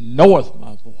sheep knoweth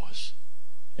my voice,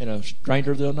 and a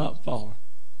stranger they'll not follow.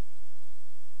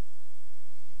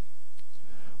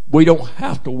 We don't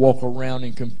have to walk around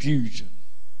in confusion.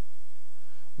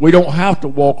 We don't have to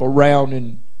walk around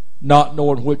in not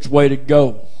knowing which way to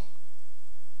go.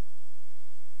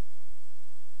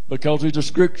 Because there's a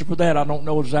scripture for that. I don't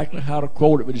know exactly how to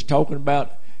quote it, but it's talking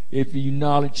about, if you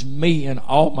acknowledge me in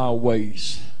all my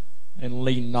ways and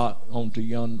lean not onto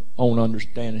your own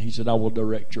understanding, he said, I will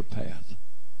direct your path.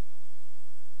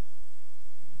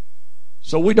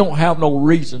 So we don't have no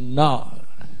reason not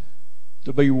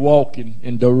to be walking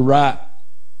in the right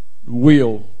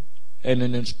will and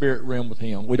in the spirit realm with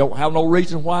him. We don't have no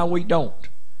reason why we don't.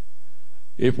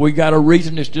 If we got a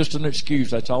reason, it's just an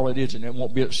excuse. That's all it is, and it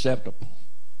won't be acceptable.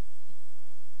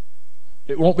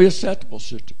 It won't be acceptable,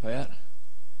 Sister Pat.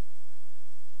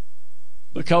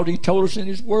 Because he told us in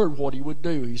his word what he would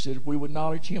do. He said if we would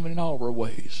acknowledge him in all of our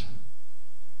ways.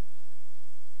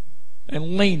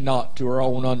 And lean not to our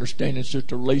own understanding,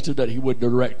 Sister Lisa, that he would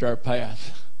direct our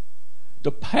path.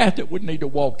 The path that we need to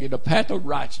walk in, the path of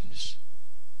righteousness.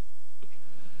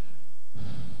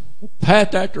 The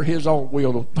path after his own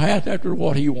will, the path after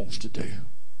what he wants to do.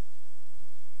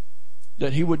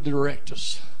 That he would direct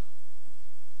us.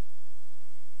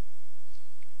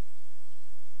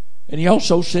 And he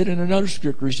also said in another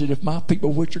scripture, he said, if my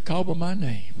people which are called by my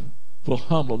name will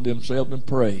humble themselves and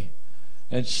pray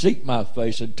and seek my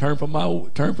face and turn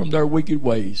from their wicked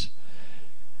ways,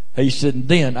 he said,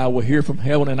 then I will hear from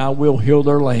heaven and I will heal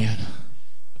their land.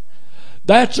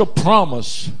 That's a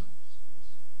promise.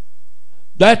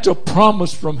 That's a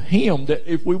promise from him that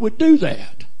if we would do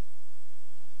that,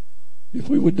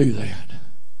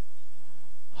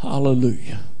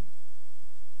 hallelujah.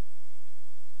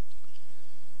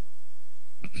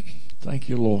 Thank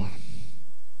you, Lord.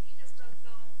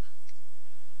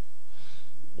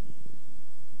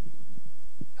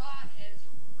 God has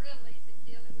really been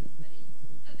dealing with me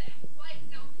about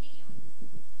waiting on him.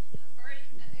 I'm a very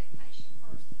impatient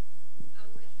person. I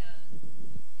would have done.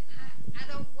 And I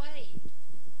don't wait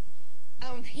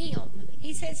on him.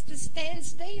 He says to stand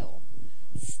still.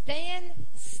 Stand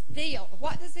still.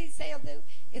 What does he say he'll do?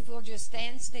 If we'll just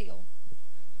stand still.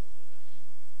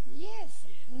 Yes.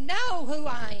 Know who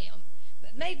I am.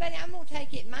 But maybe I'm going to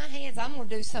take it in my hands. I'm going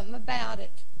to do something about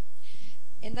it.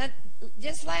 And that,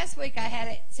 just last week I had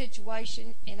a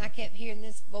situation and I kept hearing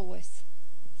this voice.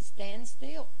 Stand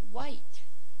still. Wait.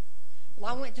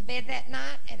 Well, I went to bed that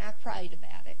night and I prayed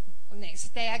about it. The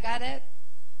next day I got up,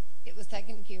 it was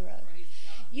taken care of.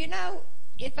 You know,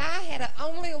 if I had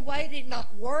only waited,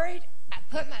 not worried, I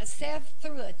put myself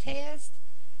through a test.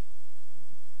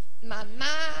 My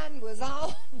mind was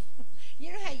all...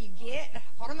 You know how you get,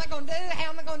 what am I going to do? How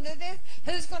am I going to do this?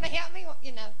 Who's going to help me?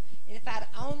 You know, and if I'd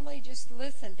only just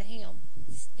listened to him,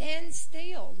 stand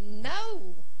still,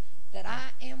 know that I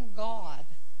am God.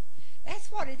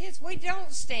 That's what it is. We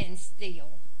don't stand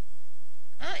still.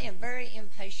 I am very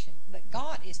impatient, but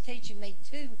God is teaching me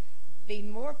to be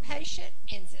more patient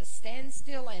and to stand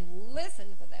still and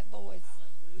listen for that voice.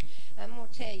 I'm going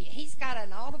to tell you, he's got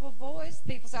an audible voice.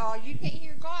 People say, oh, you can't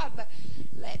hear God. But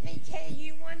let me tell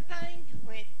you one thing.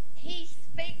 When he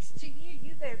speaks to you,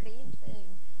 you better be in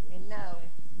tune and know.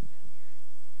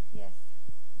 Yes.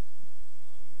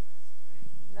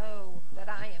 Know that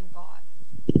I am God.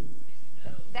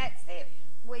 That's it.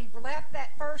 We've left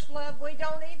that first love. We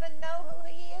don't even know who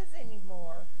he is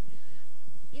anymore.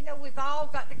 You know, we've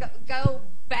all got to go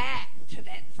back to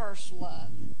that first love.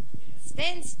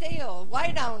 Stand still.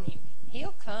 Wait on him.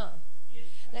 He'll come.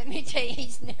 Let me tell you,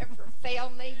 He's never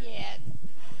failed me yet.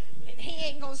 He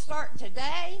ain't going to start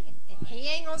today, and He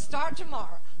ain't going to start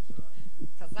tomorrow.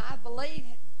 Because I believe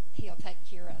He'll take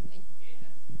care of me.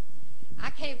 I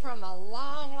came from a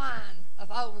long line of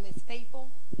holiness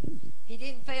people. He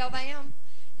didn't fail them,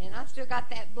 and I still got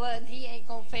that blood, and He ain't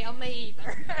going to fail me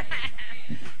either.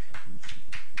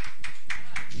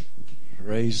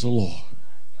 Praise the Lord.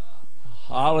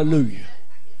 Hallelujah.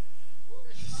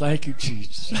 Thank you,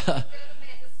 Jesus.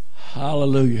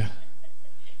 Hallelujah.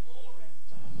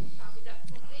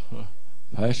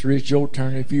 Pastor, it's your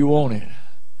turn if you want it.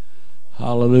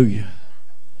 Hallelujah.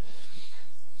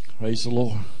 Praise the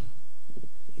Lord.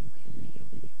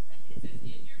 It says,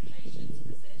 in your patience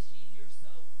possess ye your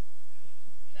soul.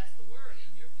 That's the word.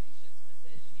 In your patience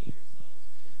possess ye your soul.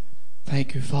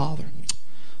 Thank you, Father.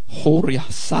 Horia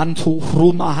Santo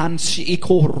Rumahan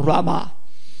Iko Rama.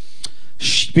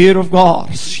 Spirit of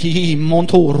God, Si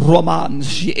Monto Roman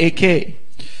Si Eke.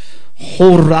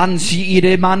 Horan Si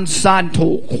Ireman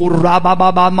Santo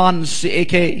Kurababa Man Si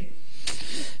Eke.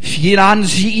 Firan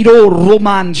Si Iro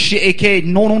Roman Si Eke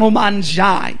Nono Man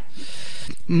Jai.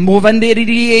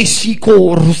 Movanderi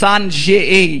Siko Rusan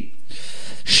Je.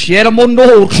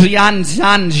 Shermondo Krian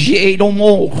San Je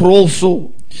Domo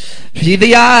Rosso.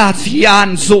 Fidia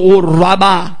Fianzo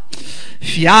Raba.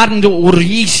 Fiando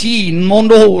Urisi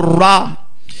Mondo Ra.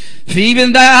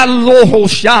 Fibenda Loho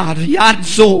Shad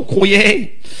Yanzo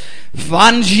Koye.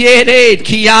 Vanjere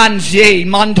Kianje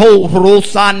Manto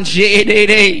Rosan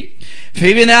Jede.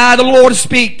 Fibenda, the Lord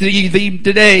speak to thee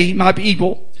today, my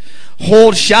people.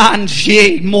 Hor Shan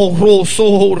Je Moro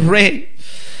So Re.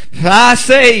 I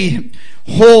say,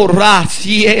 Hora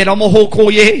Sierra Moho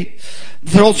Koye.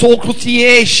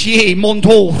 Drosokutie She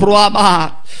Monto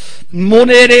Rama.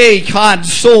 Monere kan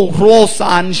so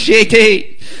rosan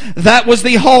shete. That was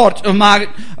the heart of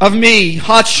me.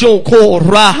 Hacho ko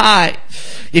rahai.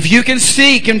 If you can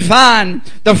seek and find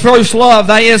the first love,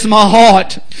 that is my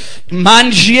heart.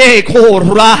 Manje ko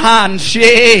rahan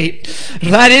she.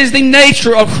 That is the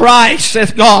nature of Christ,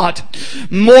 saith God.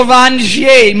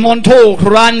 Movanje monto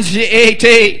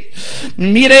ranjete.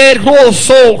 Mire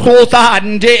roso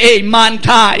rotan de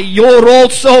mantai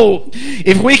yoroso.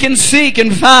 If we can seek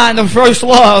and find the first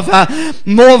love,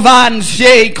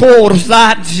 Movanje ko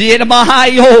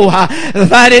ranjemahayo.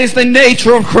 That is the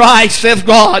nature of Christ, saith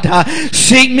God.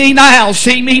 Seek me now,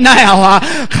 seek me now.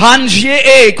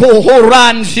 Kanje ko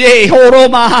horanje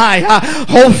horomahai.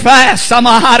 Hold fast,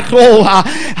 samaharko.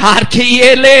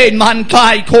 Harkiele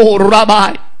mantai ko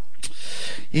rabai.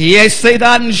 Yes, say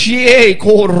that je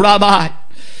ko rabai.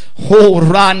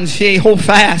 Horanje, hold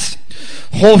fast.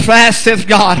 Hold fast, says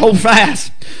God, hold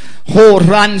fast.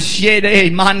 Horanje de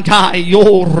mantai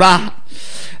yora.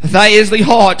 That is the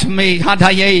heart to me.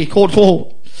 Hadaye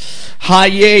koto.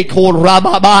 Haye ko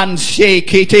rababan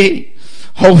shekete.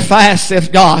 Hold fast, says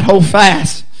God, hold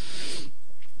fast.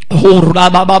 Ho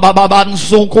rababababan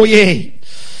sokoye.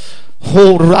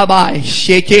 Ho rabai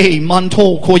sheke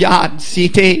manto koyad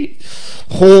site.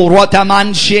 Ho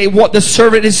rotamanche. What the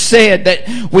servant has said, that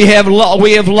we have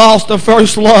lost the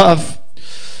first love.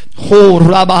 Ho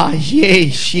rabai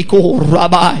ye shiko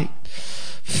rabai.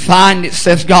 Find it,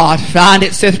 says God. Find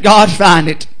it, says God. Find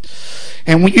it.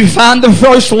 And when you find the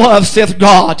first love, saith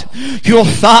God, you'll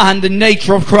find the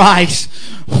nature of Christ.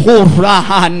 Ho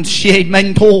rahan she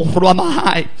mento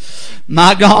ramai.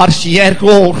 My God,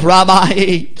 Shierko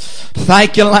Rabbi.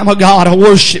 Thank you, Lamb of God. I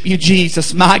worship you,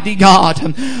 Jesus, mighty God.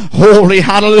 Holy,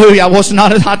 hallelujah. I was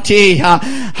not a hati.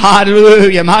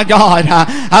 Hallelujah, my God.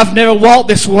 I've never walked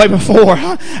this way before.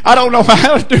 I don't know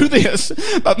how to do this,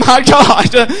 but my God.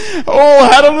 Oh,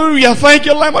 hallelujah. Thank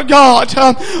you, Lamb of God.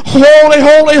 Holy,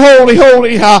 holy, holy,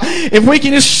 holy. If we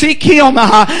can just seek Him,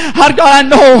 God, I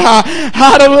know.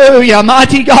 Hallelujah,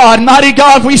 mighty God,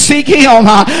 if we seek Him,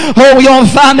 oh, we're going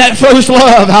to find that first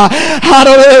love.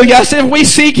 Hallelujah. So if we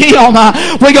seek Him,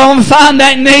 we're going to find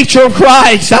that nature of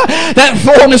Christ, that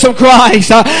fullness of Christ.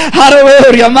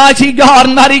 Hallelujah. Mighty God,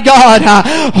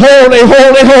 holy,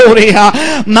 holy, holy.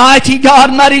 Mighty God,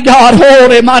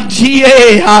 holy, mighty.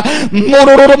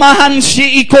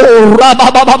 Mororomahanshi iko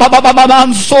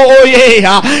rababababababansoye.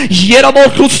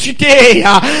 Yerabokusite.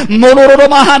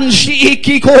 Mororomahanshi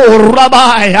ikiko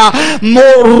rabaya.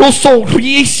 Moroso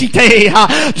risite.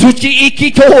 Tuti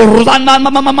ikito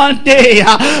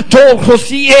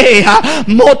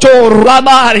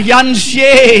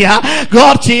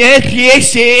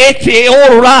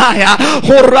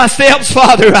Hold our steps,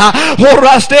 Father. Hold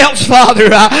our steps, Father.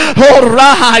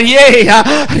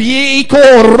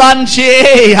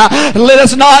 Let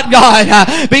us not,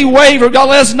 God, be wavered. God,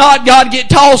 let us not, God, get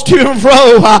tossed to and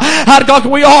fro. God,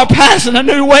 we are passing a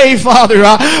new way, Father.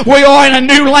 We are in a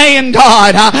new land,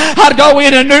 God. God, we're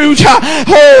in a new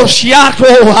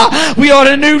we are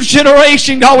in a new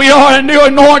generation, God. We are in a new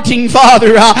anointing,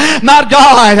 Father. My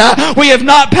God, we have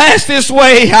not passed this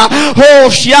way. God,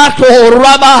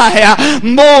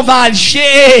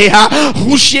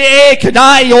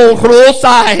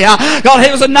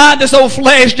 it was not this old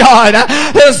flesh, God.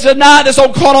 It was not this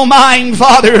old carnal mind,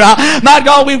 Father. My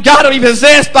God, we've got to be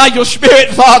possessed by your Spirit,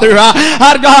 Father.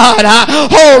 Our God,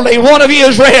 Holy One of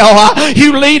Israel,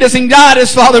 you lead us and guide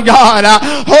us, Father God.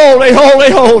 Holy,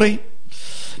 holy, holy.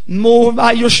 Move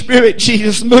by your Spirit,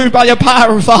 Jesus. Move by your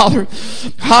power, Father.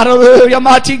 Hallelujah.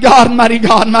 Mighty God, mighty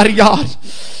God, mighty God.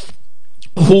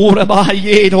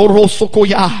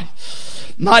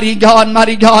 Mighty God,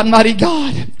 mighty God, mighty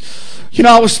God. You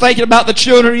know, I was thinking about the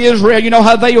children of Israel. You know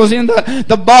how they was in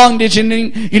the bondage, and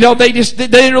you know they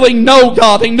didn't really know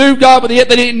God. They knew God, but yet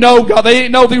they didn't know God. They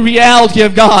didn't know the reality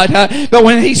of God. But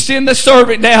when He sent the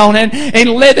servant down and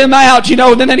led them out, you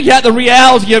know, then they got the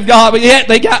reality of God. But yet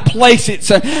they got placed.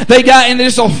 They got in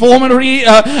this form of a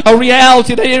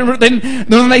reality.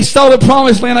 Then they saw the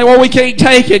promised land, we can't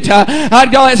take it.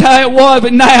 God, that's how it was.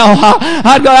 But now,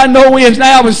 God, I know we have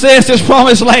now possessed this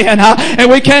promised land, and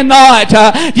we cannot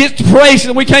get to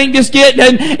and we can't just get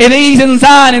and ease and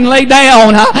sign and lay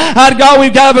down. God,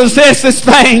 we've got to possess this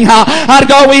thing.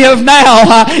 God, we have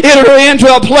now entered into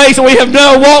a place that we have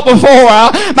never walked before.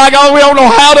 My God, we don't know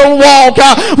how to walk.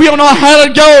 We don't know how to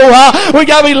go. We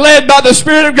got to be led by the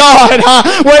Spirit of God.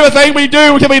 Where everything we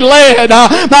do, we can be led.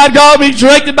 My God, be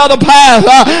directed by the path.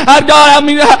 God, I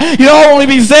mean, you don't want to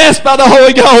be possessed by the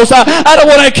Holy Ghost. I don't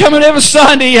want to come in every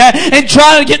Sunday and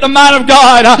try to get the mind of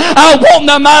God. I want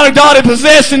the mind of God to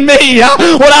possess in me.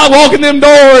 When I walk in them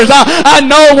doors, I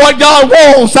know what God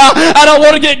wants. I don't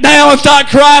want to get down and start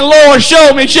crying, Lord,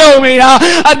 show me.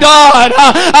 God,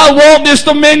 I want this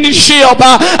dominionship.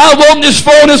 I want this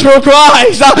fullness for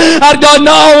Christ. God,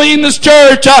 not only in this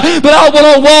church, but I want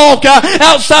to walk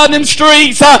outside them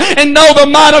streets and know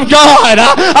the mind of God.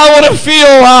 I want to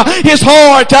feel His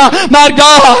heart. My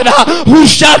God, I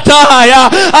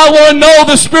want to know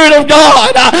the Spirit of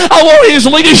God. I want His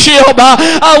leadership.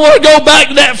 I want to go back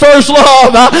to that first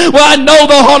love where I know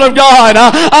the heart of God. I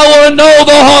want to know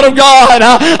the heart of God.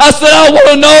 I said I want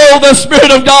to know the Spirit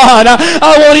of God.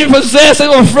 I want Him to possess it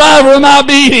with fiber in my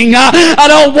being. I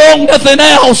don't want nothing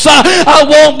else. I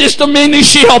want this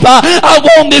dominionship. I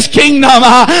want this kingdom.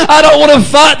 I don't want to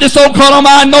fight this old carnal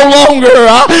mind no longer.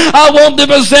 I want to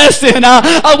possess it.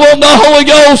 I want the Holy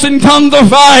Ghost in tongues of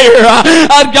fire.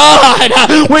 God,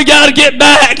 we got to get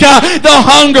back the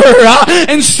hunger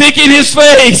and seeking His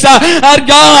face.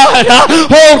 God,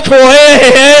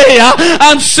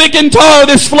 I'm sick and tired of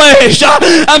this flesh.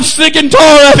 I'm sick and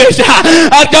tired of it.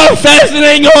 I got fasting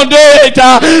ain't gonna do it,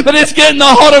 but it's getting the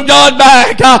heart of God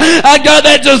back. I got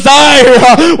that desire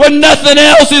when nothing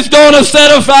else is gonna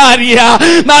satisfy you.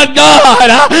 My God,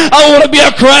 I want to be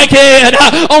a crackhead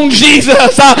on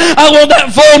Jesus. I want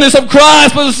that fullness of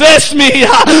Christ possess me.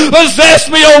 Possess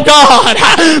me, oh God.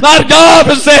 My God,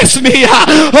 possess me.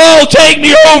 Oh, take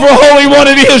me over, Holy One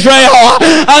of Israel.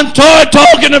 I'm tired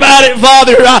talking about it,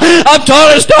 Father. I'm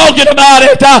tired of talking about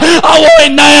it. I want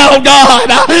it now, God.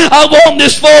 I want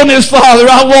this fullness, Father.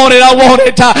 I want it.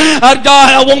 God,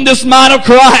 I want this mind of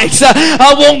Christ.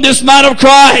 I want this mind of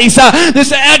Christ.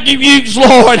 This attributes,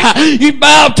 Lord. You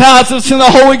baptize us in the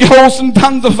Holy Ghost and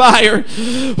tongues of fire.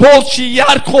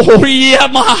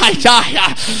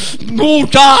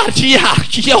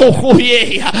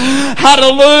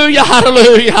 Hallelujah,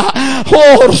 hallelujah.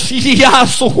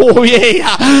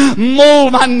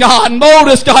 Mold, my God. Mold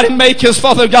us, God, and make us,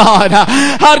 Father God.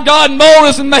 Our God, mold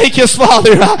us and make us,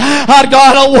 Father. Our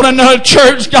God, I want another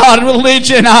church, God, and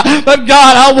religion. But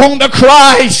God, I want the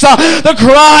Christ. The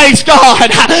Christ,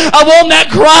 God. I want that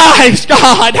Christ,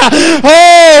 God.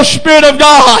 Oh, Spirit of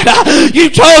God. You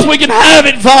told us we can have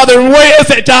it, Father. And where is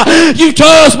it? You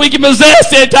told us we can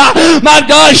possess it. My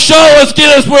God, show us,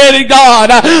 get us ready, God.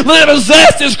 Let us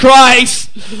possess this Christ.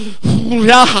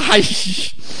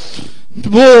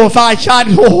 Oh, if I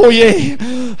shine, oh yeah.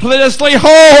 Let us lay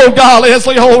hold, God. Let us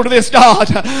lay hold of this, God.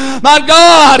 My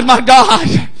God, my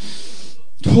God.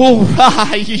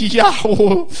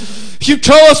 You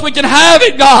told us we can have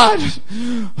it, God.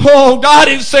 Oh, God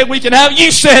didn't say we can have it.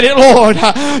 You said it, Lord.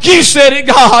 You said it,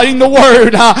 God, in the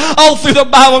Word. All through the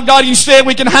Bible, God, you said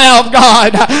we can have,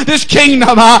 God, this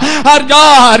kingdom.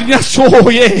 God, yes, oh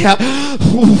yeah.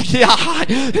 Oh, yeah.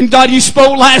 And God, you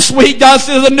spoke last week, God,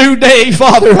 says a new day,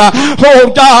 Father.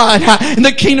 Oh, God, and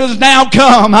the kingdom has now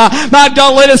come. My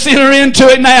God, let us enter into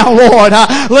it now, Lord.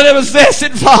 Let us possess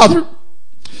it, Father.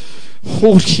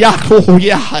 Oh yeah, oh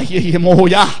yeah, yeah, oh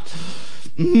yeah.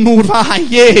 Move right,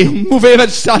 yeah. Move every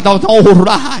side, all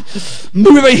right.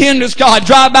 Move every hindrance, God.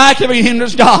 Drive back every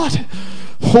hindrance, God.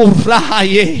 All right,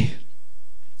 yeah.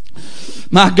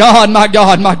 My God, my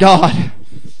God, my God.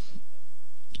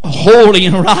 Holy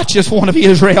and righteous one of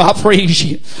Israel, I praise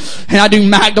you. And I do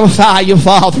magnify you,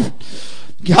 Father.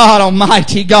 God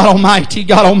Almighty, God Almighty,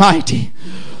 God Almighty.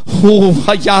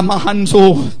 Oh, yeah, my hands,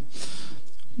 oh.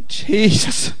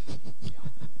 Jesus.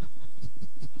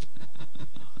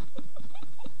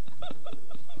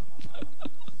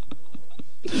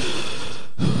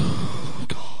 Oh,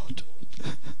 God.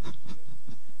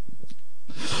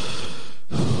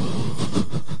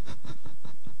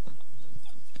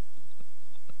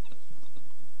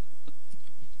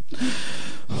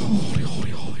 Holy,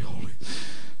 holy, holy, holy.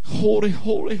 Holy,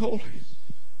 holy, holy.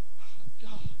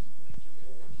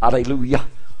 Hallelujah.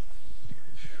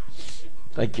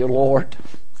 Thank you, Lord.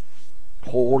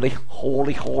 Holy,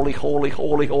 holy, holy, holy,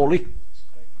 holy, holy.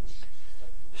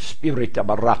 Spirit of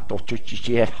Barato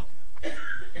Chuchichera.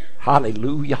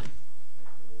 Hallelujah.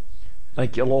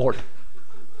 Thank you, Lord.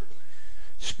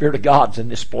 Spirit of God's in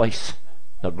this place.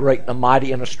 A great and a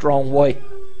mighty and a strong way.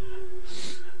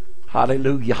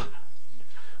 Hallelujah.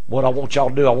 What I want y'all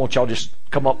to do, I want y'all just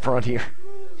come up front here.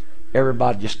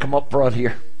 Everybody just come up front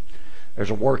here.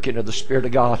 There's a working of the Spirit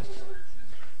of God.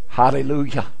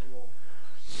 Hallelujah.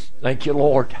 Thank you,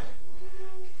 Lord.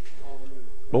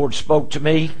 Lord spoke to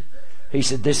me. He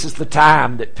said, this is the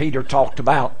time that Peter talked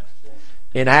about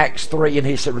in Acts 3, and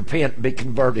he said, repent and be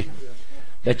converted,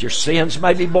 that your sins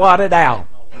may be blotted out.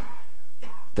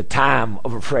 The time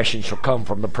of refreshing shall come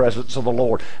from the presence of the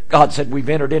Lord. God said we've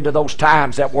entered into those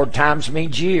times. That word times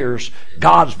means years.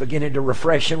 God's beginning to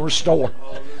refresh and restore.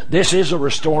 This is a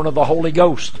restoring of the Holy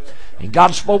Ghost. And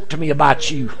God spoke to me about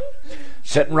you,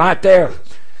 sitting right there.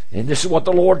 And this is what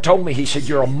the Lord told me. He said,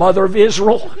 you're a mother of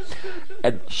Israel,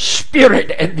 and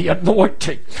Spirit and the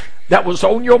anointing that was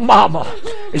on your mama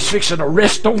is fixing to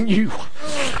rest on you.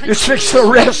 It's fixing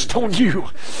to rest on you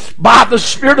by the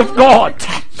Spirit of God.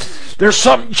 There's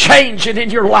something changing in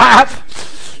your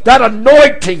life. That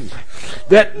anointing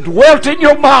that dwelt in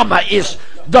your mama is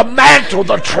the mantle,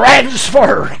 the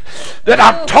transfer that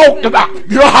I've talked about.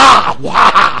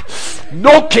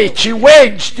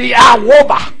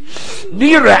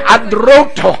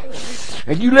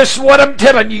 And you listen to what I'm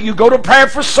telling you. You go to prayer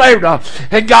for Sarah,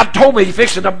 and God told me He's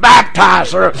fixing to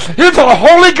baptize her in the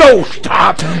Holy Ghost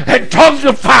and tongues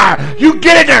of fire. You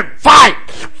get in there, fight,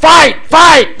 fight,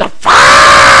 fight, the fire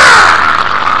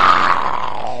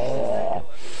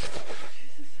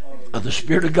of the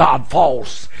Spirit of God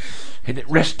falls, and it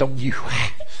rests on you.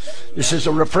 This is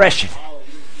a refreshing.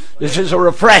 This is a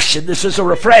refreshing. This is a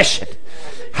refreshing.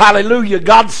 Hallelujah.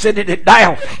 God's sending it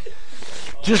down.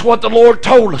 Just what the Lord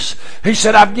told us. He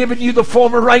said, I've given you the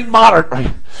former rain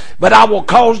moderately, but I will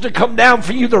cause to come down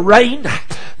for you the rain,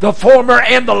 the former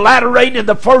and the latter rain in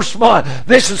the first month.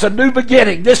 This is a new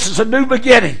beginning. This is a new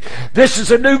beginning. This is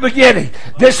a new beginning.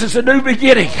 This is a new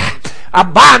beginning. I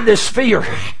bind this fear.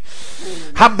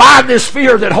 I bind this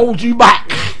fear that holds you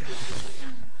back.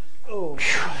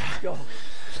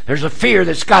 There's a fear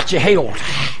that's got you held.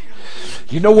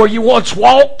 You know where you once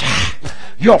walked?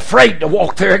 You're afraid to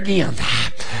walk there again.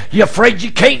 You're afraid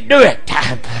you can't do it.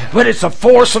 But it's a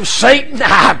force of Satan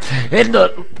in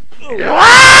the...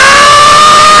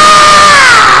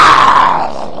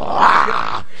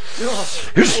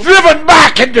 It's driven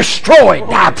back and destroyed.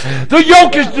 The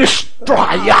yoke is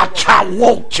destroyed.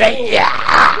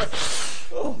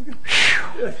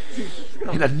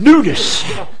 In a newness,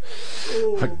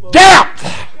 a depth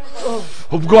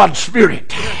of God's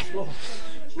Spirit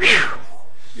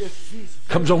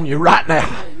comes on you right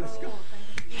now.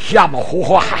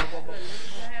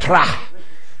 Try.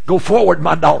 Go forward,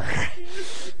 my daughter.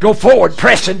 Go forward,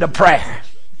 press into prayer.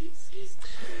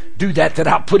 Do that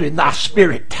I put in thy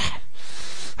spirit.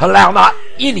 Allow not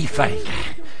anything,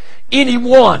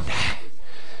 anyone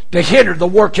to hinder the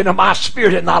working of my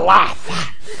Spirit in thy life.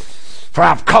 For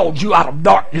I've called you out of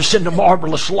darkness into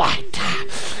marvelous light.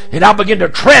 And I begin to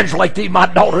translate thee, my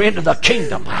daughter, into the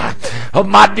kingdom. of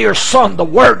my dear Son, the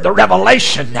Word, the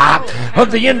revelation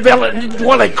of the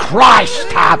indwelling Christ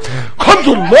comes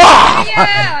alive.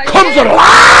 Comes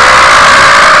alive.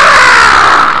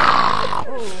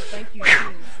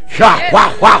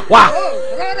 Wow, wow, wow.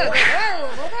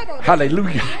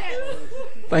 Hallelujah.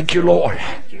 Thank you, Lord.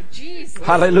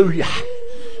 Hallelujah.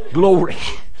 Glory.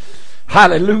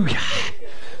 Hallelujah.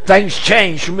 Things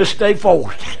change from this day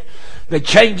forward. They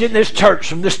change in this church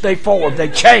from this day forward. They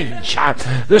change.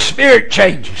 The Spirit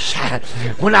changes.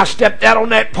 When I stepped out on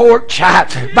that porch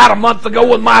about a month ago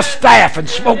with my staff and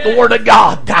spoke the Word of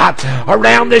God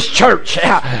around this church,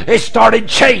 it started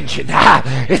changing.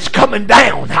 It's coming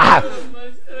down.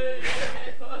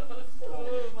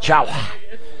 Joy.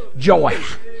 Joy.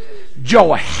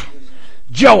 Joy.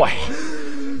 Joy.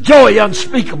 Joy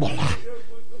unspeakable.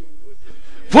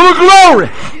 Full of glory.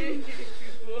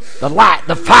 The light,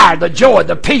 the fire, the joy,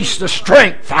 the peace, the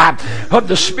strength of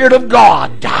the Spirit of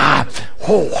God.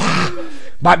 Oh,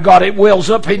 my God, it wells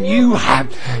up in you,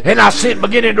 and I see it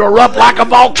beginning to erupt like a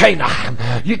volcano.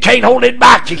 You can't hold it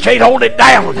back. You can't hold it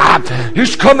down.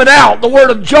 It's coming out. The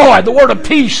word of joy, the word of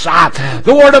peace,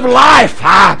 the word of life.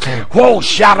 Oh,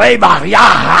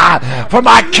 for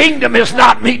my kingdom is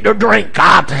not meat or drink,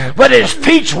 but it is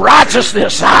peace,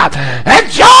 righteousness,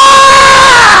 and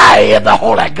joy in the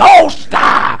Holy Ghost.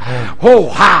 Oh,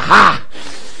 ha, ha.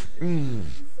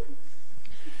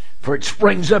 For it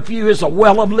springs up you as a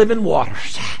well of living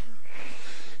waters.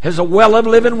 As a well of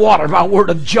living water, my word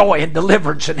of joy and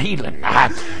deliverance and healing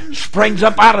springs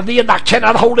up out of thee, and I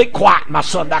cannot hold it quiet, my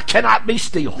son. I cannot be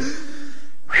still.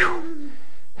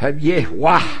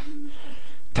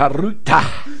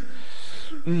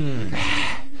 And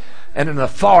an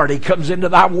authority comes into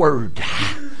thy word.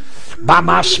 By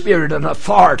my Spirit, an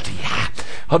authority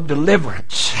of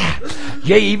deliverance.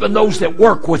 Yea, even those that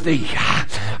work with thee,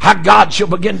 God shall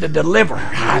begin to deliver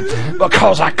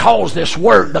because I cause this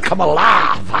word to come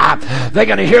alive. They're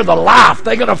going to hear the life.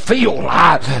 They're going to feel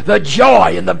the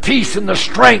joy and the peace and the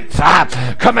strength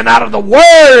coming out of the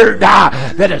word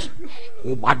that is.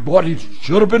 Oh, my God, it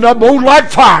should have been that mold like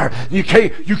fire. You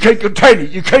can't contain it.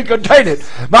 You can't contain it.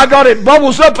 My God, it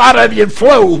bubbles up out of you and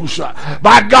flows.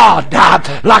 My God,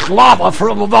 like lava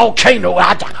from a volcano.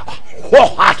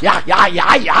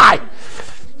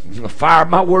 The fire of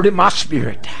my word in my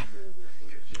spirit.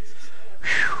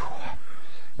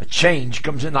 A change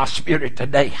comes in our spirit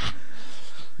today.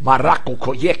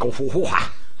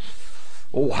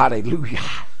 Oh, hallelujah.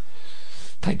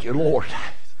 Thank you, Lord.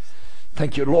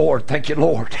 Thank you, Lord. Thank you,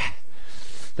 Lord.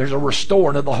 There's a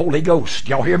restoring of the Holy Ghost.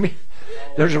 Y'all hear me?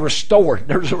 There's a restoring.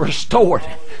 There's a restoring.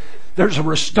 There's a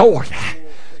restoring.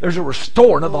 There's a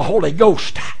restoring of the Holy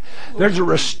Ghost. There's a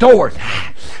restoring.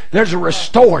 There's a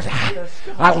restoring.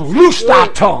 I loose thy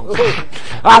tongue.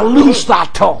 I loose thy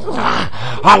tongue.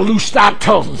 I loose thy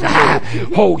tongue.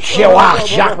 Oh,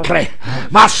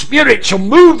 my spirit shall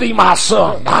move thee, my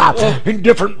son, in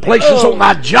different places on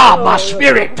my job. My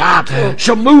spirit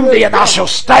shall move thee, and I shall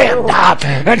stand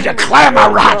and declare my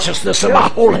righteousness and my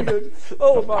holiness.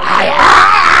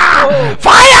 Fire!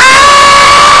 Fire!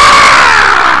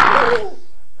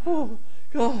 Oh,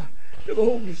 God.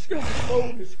 Hold us, God.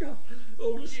 Hold us, God.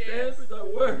 Hold us, stand for thy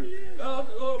word. God,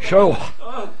 oh, so,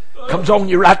 comes on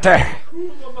you right there.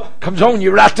 Comes on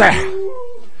you right there.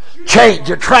 Change,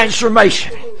 a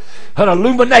transformation, an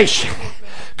illumination.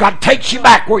 God takes you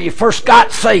back where you first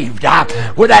got saved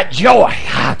with that joy.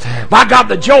 My God,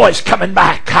 the joy is coming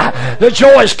back. The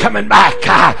joy is coming back.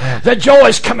 The joy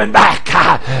is coming back.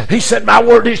 He said, my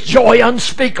word is joy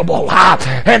unspeakable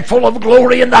and full of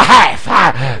glory in the half.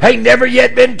 Ain't never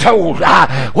yet been told.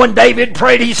 When David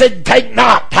prayed, he said, take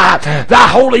not thy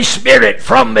Holy Spirit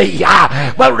from me,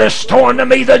 but restore unto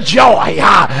me the joy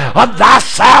of thy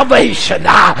salvation.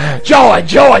 Joy,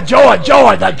 joy, joy,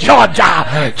 joy, the joy.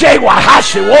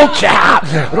 Oh,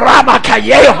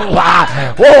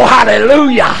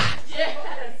 hallelujah.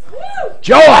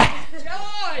 Joy.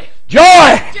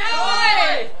 Joy.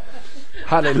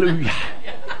 Hallelujah.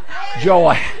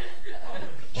 Joy.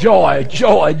 Joy,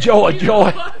 joy, joy,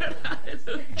 joy.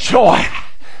 Joy.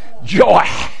 Joy.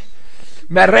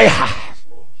 Mereha.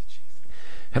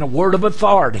 And a word of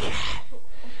authority.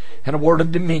 And a word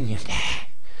of dominion.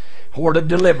 A word of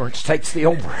deliverance takes thee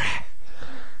over.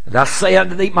 And I say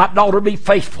unto thee, my daughter, be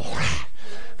faithful,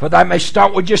 for thou may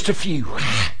start with just a few,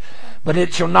 but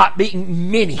it shall not be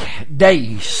many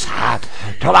days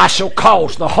till I shall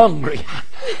cause the hungry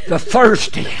the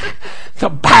thirsty, the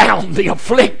bound, the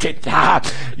afflicted,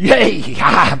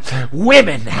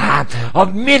 women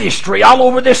of ministry all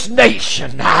over this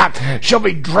nation shall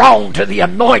be drawn to the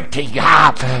anointing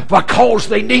because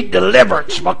they need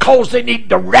deliverance, because they need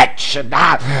direction,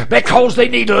 because they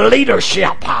need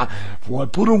leadership. For I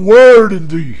put a word in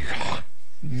thee.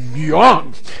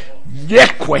 Young,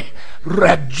 Yekwe,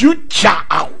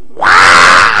 Rajucha.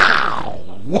 Wow!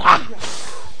 Wow!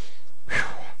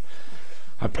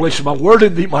 I place my word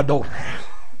in thee, my daughter.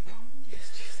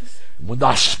 When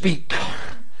thou speak,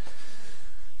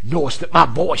 knowest that my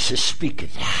voice is speaking.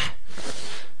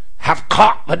 Have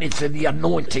confidence in the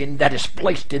anointing that is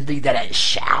placed in thee, that it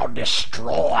shall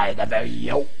destroy the very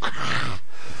yoke.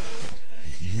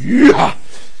 Yeah.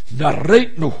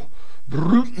 Naretno,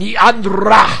 Brutni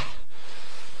Andra.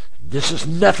 This is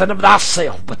nothing of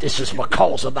thyself, but this is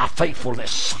because of thy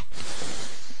faithfulness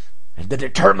and the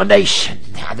determination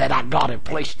that our God hath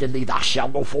placed in thee. Thou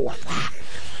shalt go forth.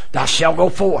 Thou shalt go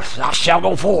forth. Thou shalt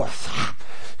go forth.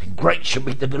 And great shall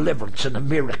be the deliverance and the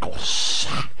miracles.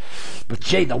 But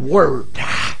yea, the word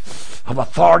of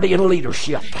authority and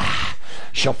leadership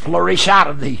shall flourish out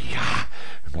of thee.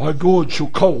 And my God shall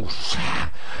cause,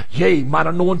 yea, mine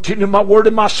anointing and my word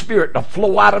and my spirit to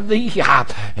flow out of thee,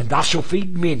 and thou shalt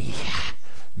feed many.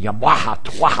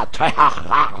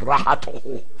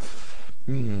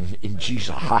 In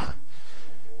Jesus.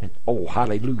 And oh,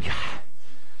 hallelujah.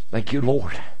 Thank you,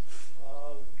 Lord.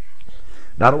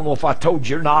 Now, I don't know if I told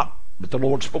you or not, but the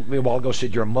Lord spoke to me a while ago,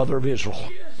 said, you're a mother of Israel.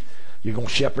 You're going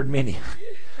to shepherd many.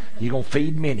 You're going to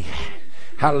feed many.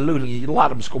 Hallelujah. A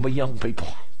lot of them's going to be young people.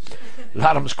 A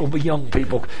lot of them's going to be young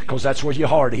people, because that's where your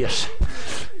heart is.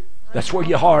 That's where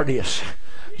your heart is.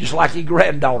 Just like your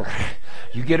granddaughter.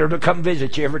 You get her to come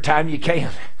visit you every time you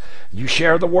can. You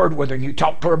share the word with her, and you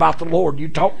talk to her about the Lord. You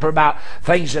talk to her about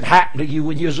things that happened to you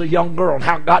when you was a young girl, and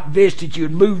how God visited you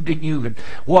and moved in you, and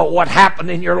what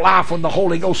happened in your life when the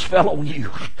Holy Ghost fell on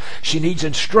you. She needs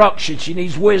instruction. She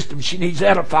needs wisdom. She needs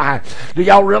edifying. Do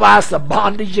y'all realize the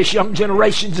bondage this young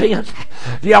generation's in?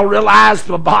 Do y'all realize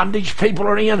the bondage people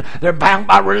are in? They're bound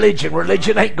by religion.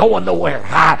 Religion ain't going nowhere.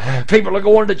 People are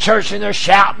going to church and they're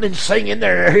shouting and singing.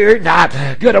 They're hearing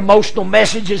good emotional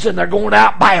messages, and they're going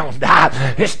out bound.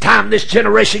 It's time this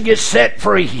generation gets set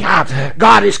free.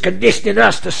 God is conditioning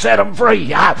us to set them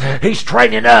free. He's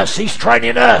training us. He's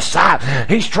training us.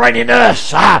 He's training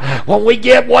us. When we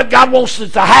get what God wants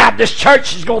us to have, this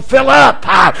church is going to fill up.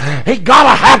 He got to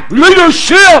have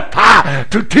leadership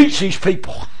to teach these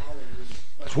people.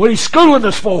 That's what He's schooling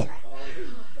us for.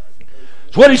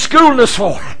 That's what He's schooling us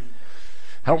for. I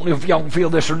don't know if y'all can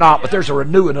feel this or not, but there's a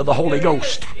renewing of the Holy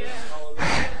Ghost.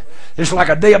 It's like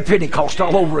a day of Pentecost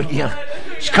all over again.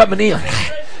 It's coming in.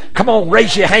 Come on,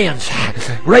 raise your hands.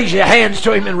 Raise your hands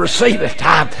to Him and receive it.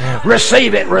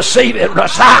 Receive it, receive it.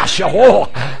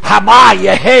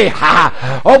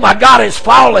 Oh my God, it's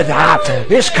falling.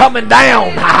 It's coming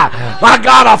down. My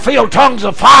God, I feel tongues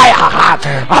of fire.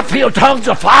 I feel tongues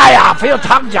of fire. I feel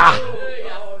tongues of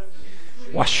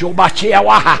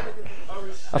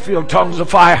I feel tongues of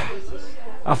fire.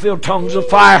 I feel tongues of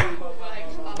fire.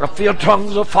 I feel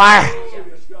tongues of fire.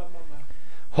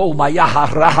 Oh my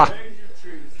Yaharaha.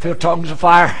 Feel tongues of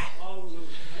fire.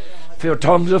 Feel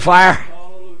tongues of fire.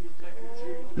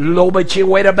 Lobe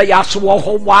chiweda bayaswo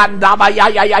ho wanda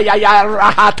bayaya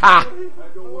rahata.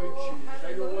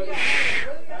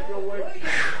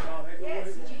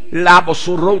 Labo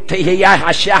surote hiya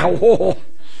hashaho.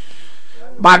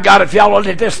 My God, if y'all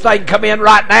let this thing come in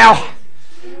right now.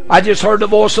 I just heard the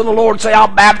voice of the Lord say, I'll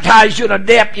baptize you in a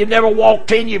depth you never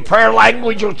walked in. Your prayer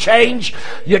language will change.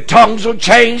 Your tongues will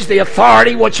change. The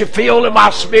authority, what you feel in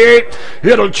my spirit,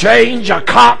 it'll change. A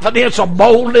confidence, a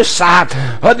boldness,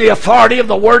 the authority of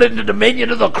the word and the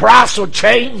dominion of the Christ will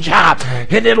change.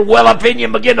 And it'll well up in you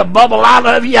and begin to bubble out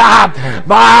of you.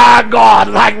 My God,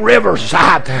 like rivers.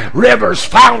 Rivers,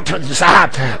 fountains.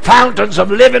 Fountains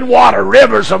of living water.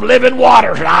 Rivers of living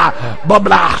water. I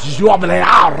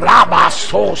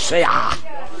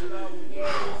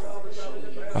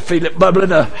feel it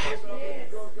bubbling up.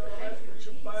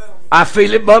 I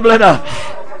feel it bubbling up.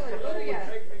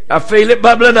 I feel it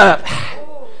bubbling up.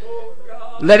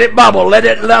 Let it bubble. Let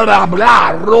it come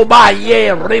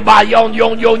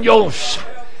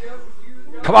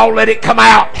on, let it come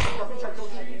out.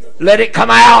 Let it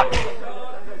come out.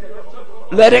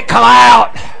 Let it come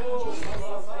out.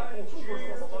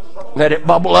 Let it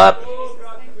bubble up.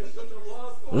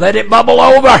 Let it bubble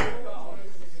over.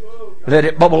 Let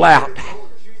it bubble out.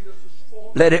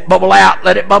 Let it bubble out.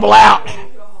 Let it bubble out.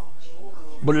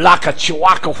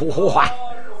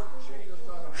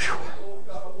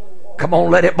 Come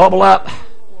on, let it bubble up.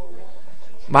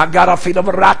 My God, I feel a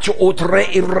racho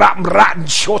otre iram ran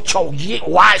chocho ye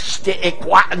waste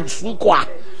equa and suqua.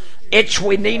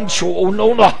 Echwinincho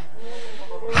unono.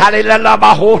 Hallelujah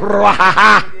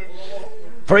bahora.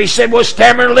 For he said, with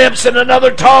stammering lips and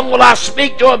another tongue will I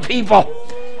speak to a people.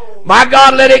 My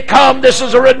God, let it come. This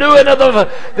is a renewing of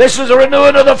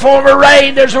the former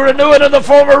rain. There's a renewing of the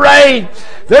former rain.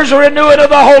 There's a renewing of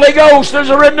the Holy Ghost. There's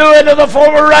a renewing of the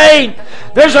former rain.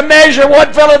 There's a measure.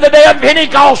 One fell in the day of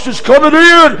Pentecost is coming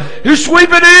in. He's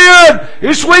sweeping in.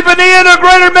 He's sweeping in a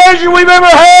greater measure we've ever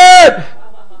had.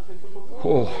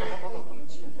 Oh,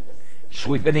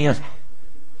 sweeping in.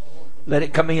 Let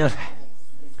it come in.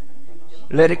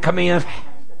 Let it come in.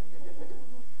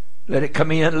 Let it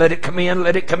come in. Let it come in.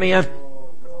 Let it come in.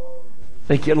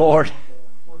 Thank you, Lord.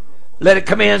 Let it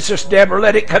come in, Sister Deborah.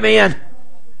 Let it come in.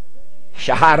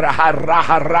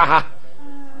 Shahara.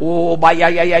 Oh, ya.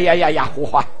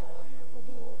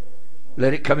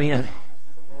 Let it come in.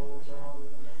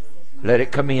 Let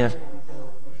it come in.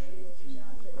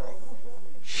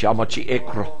 Shamachi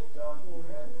Ekro.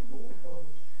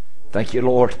 Thank you,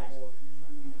 Lord.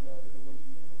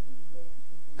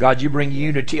 God, you bring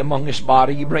unity among this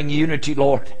body. You bring unity,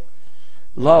 Lord.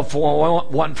 Love for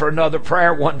one for another.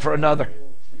 Prayer one for another.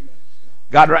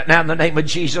 God, right now in the name of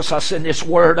Jesus, I send this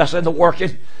word. I send the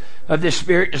working of this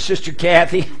Spirit to Sister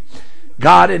Kathy.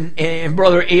 God, and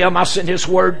Brother M, I send this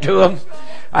word to him.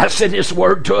 I send this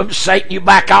word to him. Satan, you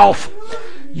back off.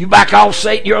 You back off,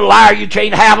 Satan. You're a liar. You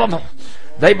can't have them.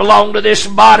 They belong to this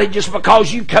body. Just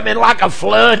because you come in like a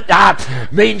flood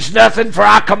means nothing, for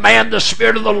I command the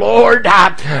Spirit of the Lord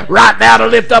right now to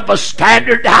lift up a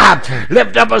standard.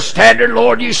 Lift up a standard,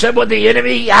 Lord. You said when the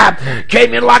enemy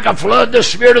came in like a flood, the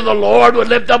Spirit of the Lord would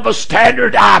lift up a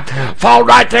standard. Fall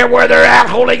right there where they're at,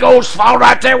 Holy Ghost. Fall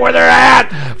right there where they're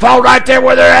at. Fall right there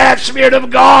where they're at, Spirit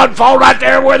of God. Fall right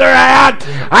there where they're at.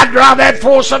 I drive that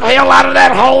force of hell out of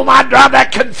that home. I drive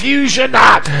that confusion,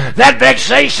 that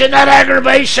vexation, that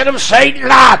aggravation of Satan.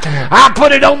 I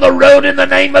put it on the road in the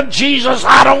name of Jesus.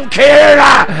 I don't care.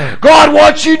 God,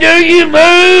 what you do, you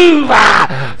move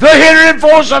the hindering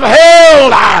force of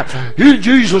hell in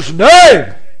Jesus'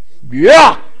 name.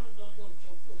 Yeah.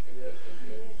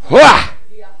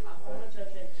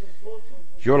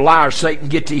 You're a liar, Satan.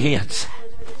 Get to hence.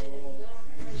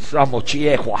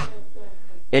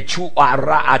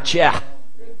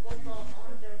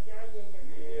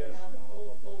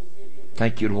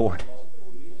 Thank you, Lord.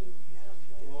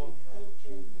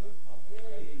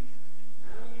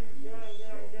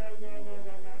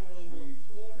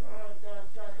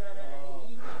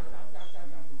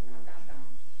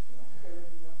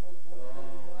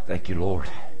 Thank you, Lord.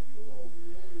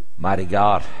 Mighty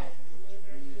God.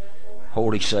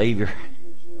 Holy Savior.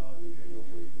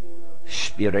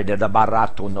 Spirit of the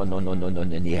Barato. No.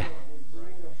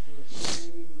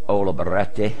 Ola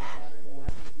Barate.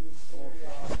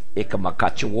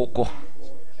 Ikamakachuoko.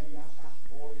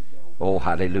 Oh,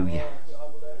 hallelujah.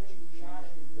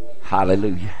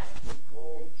 Hallelujah.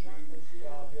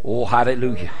 Oh,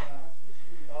 hallelujah.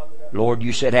 Lord,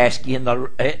 you said, ask ye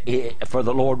for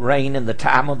the Lord rain in the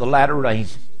time of the latter rain.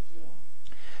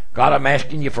 God, I'm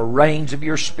asking you for rains of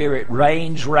your Spirit.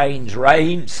 Rains of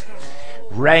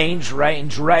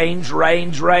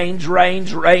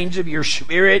your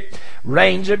Spirit.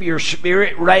 Rains of your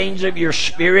Spirit. Rains of your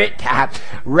Spirit.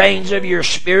 Rains of your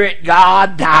Spirit,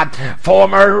 God.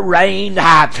 Former rain.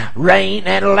 Rain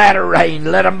and latter rain.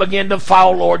 Let them begin to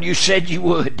fall, Lord. You said you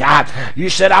would. You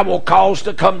said, I will cause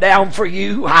to come down for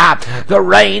you the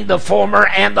rain, the former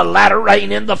and the latter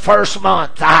rain in the first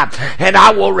month. And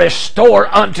I will restore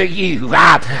unto you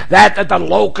that the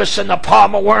locust and the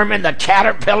palmer worm and the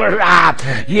caterpillar,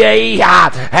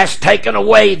 has taken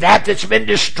away, that's been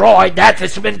destroyed,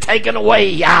 that's been taken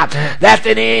away, that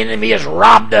the enemy has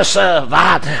robbed us of.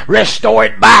 Restore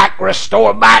it back.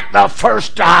 Restore back the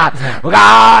first, God,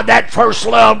 that first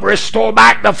love. Restore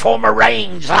back the former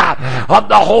rains of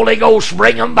the Holy Ghost.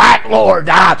 Bring them back, Lord.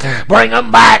 Bring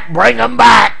them back. Bring them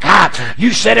back.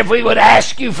 You said if we would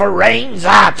ask you for rains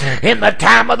in the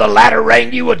time of the latter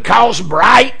rain, you would cause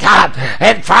bright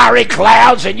and fiery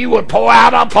clouds, and you would pour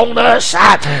out upon us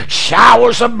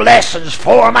showers of blessings.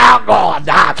 Pour them out, God.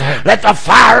 Let the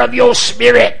fire of your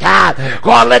Spirit, God,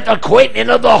 let the quickening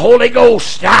of the Holy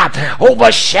Ghost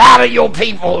overshadow your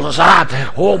peoples.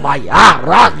 Oh my God.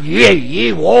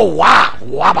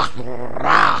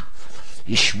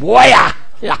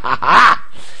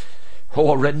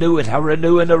 Oh, a renewing, a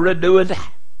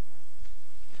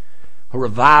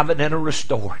reviving and a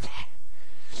restoring.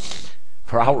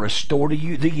 For I'll restore to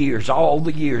you the years, all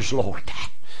the years, Lord.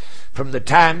 From the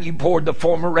time you poured the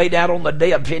former rain out on the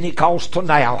day of Pentecost till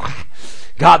now.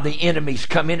 God, the enemies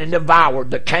come in and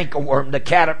devoured, the cankerworm, the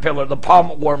caterpillar, the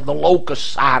palmer worm, the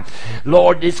locust.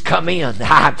 Lord, it's come in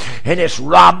and it's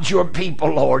robbed your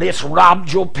people, Lord. It's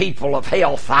robbed your people of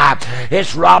health.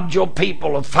 It's robbed your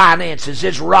people of finances.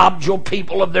 It's robbed your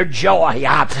people of their joy.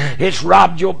 It's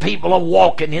robbed your people of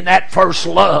walking in that first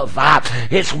love.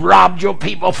 It's robbed your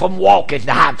people from walking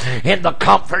in the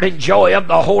comfort and joy of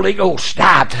the Holy Ghost.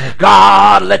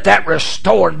 God, let that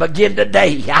restore and begin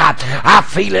today. I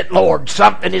feel it, Lord.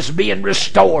 Something is being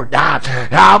restored.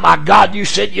 Oh my God, you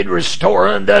said you'd restore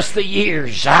unto us the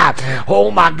years.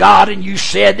 Oh my God, and you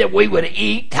said that we would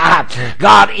eat,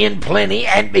 God, in plenty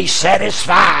and be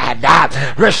satisfied.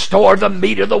 Restore the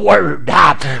meat of the word.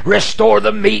 Restore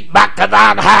the meat back to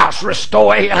thine house.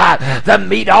 Restore the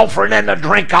meat offering and the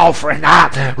drink offering.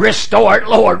 Restore it,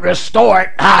 Lord. Restore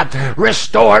it.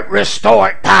 Restore it. Restore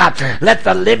it. Let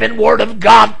the living word of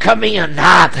God come in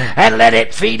and let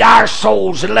it feed our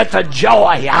souls, and let the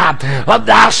joy of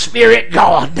thy spirit,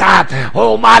 God,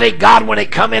 Almighty God, when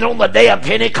it come in on the day of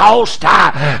Pentecost,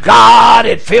 God,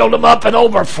 it filled them up and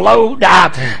overflowed,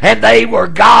 and they were,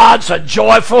 God, so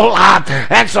joyful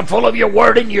and so full of your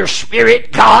word and your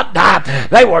spirit, God.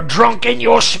 They were drunk in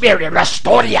your spirit.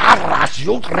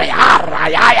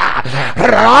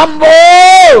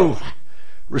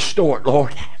 Restore it,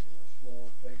 Lord.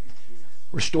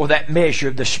 Restore that measure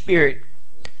of the Spirit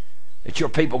that your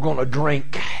people are going to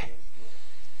drink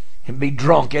and be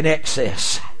drunk in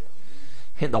excess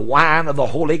in the wine of the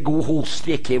Holy Ghost.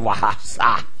 The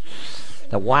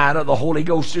wine of the Holy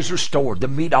Ghost is restored. The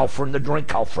meat offering, the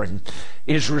drink offering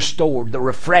is restored. The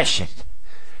refreshing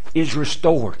is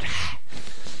restored.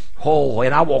 Oh,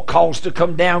 and I will cause to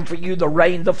come down for you the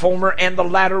rain, the former and the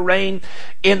latter rain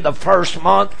in the first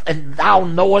month. And thou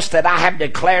knowest that I have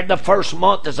declared the first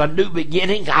month as a new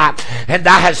beginning. And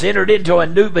thou hast entered into a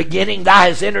new beginning. Thou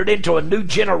hast entered into a new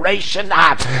generation,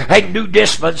 a new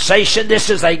dispensation. This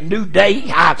is a new day.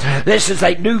 This is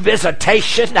a new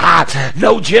visitation.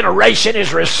 No generation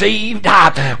is received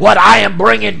what I am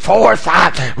bringing forth.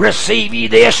 Receive ye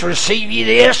this, receive ye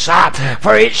this,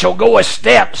 for it shall go a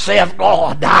step, saith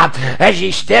God. As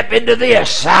ye step into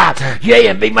this, yea,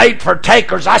 and be made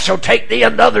partakers, I shall take thee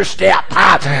another step,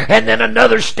 and then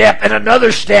another step, and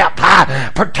another step.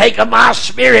 Partake of my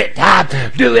spirit.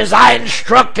 Do as I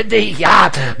instructed thee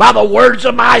by the words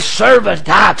of my servant,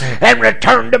 and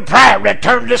return to prayer,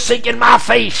 return to seeking my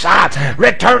face,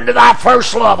 return to thy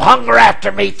first love. Hunger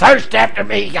after me, thirst after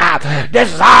me,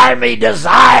 desire me,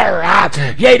 desire,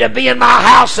 yea, to be in my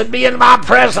house and be in my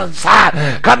presence.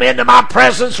 Come into my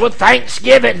presence with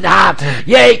thanksgiving.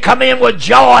 Yea, come in with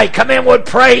joy, come in with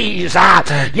praise.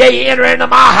 Yea, enter into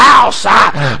my house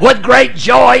with great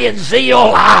joy and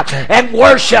zeal and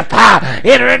worship.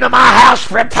 Enter into my house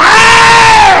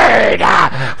prepared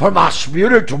for my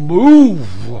spirit to move.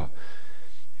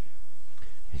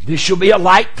 This shall be a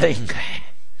light thing.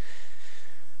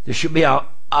 This shall be a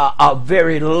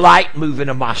very light moving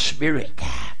of my spirit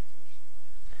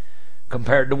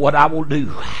compared to what I will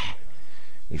do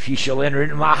if ye shall enter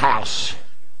into my house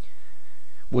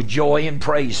with joy and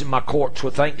praise, in my courts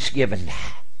with thanksgiving.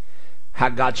 How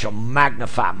God shall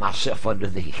magnify myself unto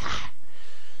thee.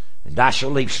 And I shall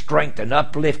leave strengthened,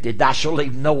 uplifted. I shall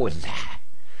leave knowing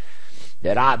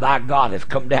that I, thy God, have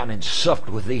come down and supped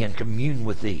with thee and communed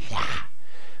with thee.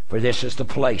 For this is the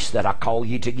place that I call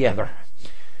ye together.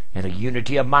 In a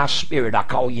unity of my spirit, I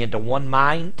call ye into one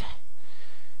mind,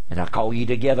 and I call ye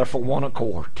together for one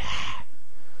accord.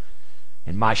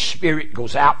 And my spirit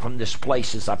goes out from this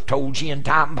place, as I've told you in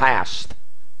time past.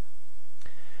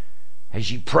 As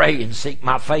you pray and seek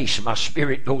my face, my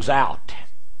spirit goes out.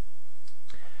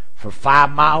 For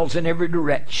 5 miles in every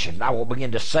direction, I will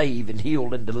begin to save and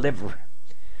heal and deliver.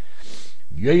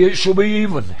 Yea, it shall be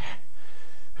even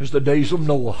as the days of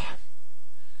Noah,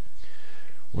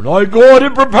 when I God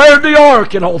had prepared the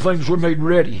ark, and all things were made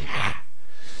ready.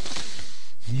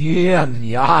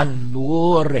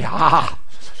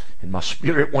 And my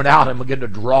spirit went out and began to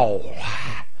draw.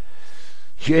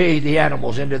 Yea, the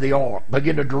animals into the ark.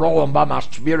 Begin to draw them by my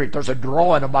spirit. There's a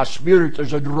drawing of my spirit.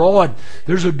 There's a drawing.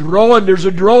 There's a drawing. There's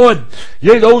a drawing.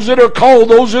 Yea, those that are called,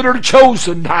 those that are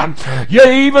chosen.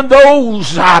 Yea, even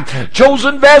those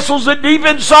chosen vessels that deep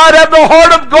inside have the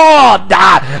heart of God.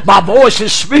 My voice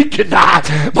is speaking.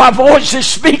 My voice is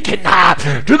speaking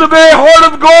to the very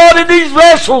heart of God in these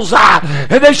vessels.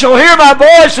 And they shall hear my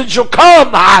voice and shall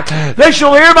come. They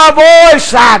shall hear my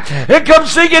voice and come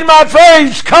seeking my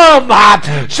face. Come.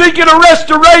 seeking a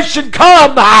restoration,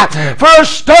 come for a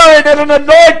stirring and an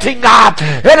anointing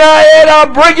and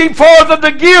a bringing forth of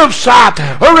the gifts, a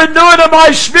renewing of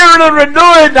my spirit, a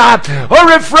renewing, a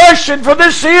refreshing, for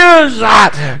this is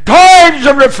times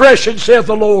of refreshing, saith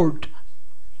the Lord,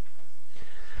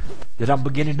 that I'm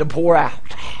beginning to pour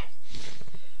out.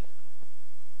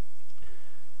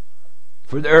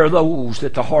 For there are those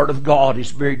that the heart of God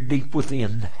is very deep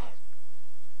within.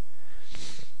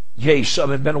 Yea, some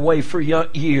have been away for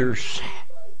years,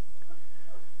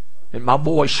 and my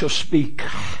voice shall speak.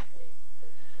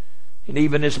 And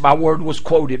even as my word was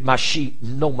quoted, my sheep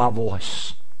know my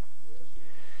voice,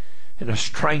 and a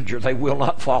stranger they will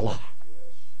not follow.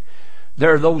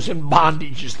 There are those in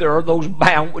bondages. There are those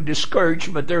bound with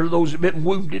discouragement. There are those that have been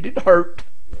wounded and hurt.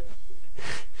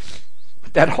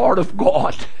 But that heart of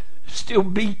God still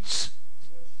beats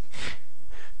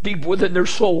deep within their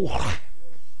soul.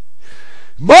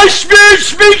 My spirit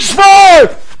speaks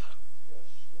forth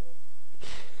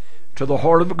to the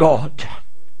heart of God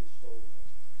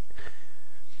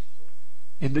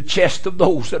in the chest of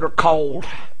those that are called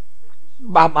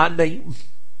by my name,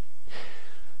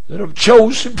 that have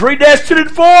chosen, predestined,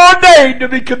 and foreordained to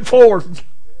be conformed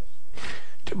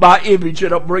to my image,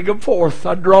 and I bring them forth.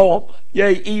 I draw them,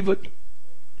 yea, even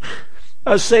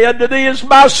I say unto thee, is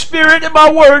my spirit and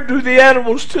my word drew the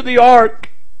animals to the ark.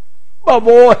 My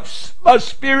voice, my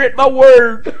spirit, my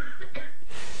word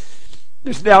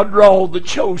is now drawn the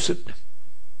chosen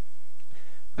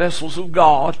vessels of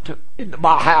God into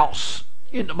my house,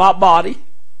 into my body.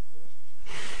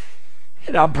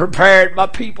 And I'm preparing my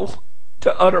people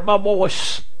to utter my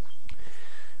voice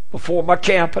before my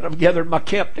camp, and I'm gathering my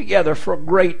camp together for a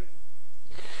great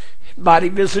and mighty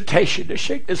visitation to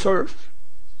shake this earth.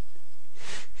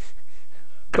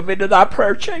 Come into thy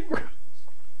prayer chamber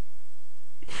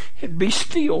and be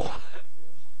still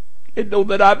and know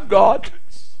that I'm God.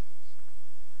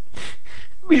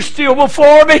 Be still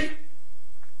before me.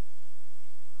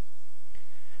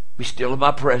 Be still in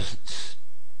my presence.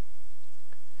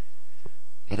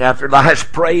 And after thou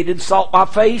hast prayed and sought my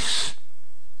face,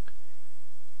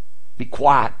 be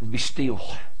quiet and be still.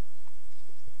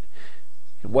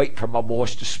 And wait for my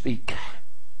voice to speak.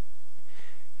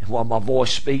 And while my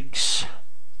voice speaks,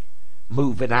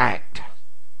 move and act.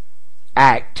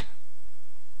 Act.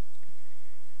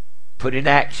 Put in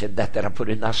action that I put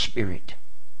in thy spirit.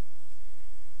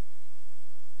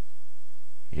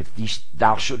 And if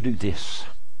thou shalt do this,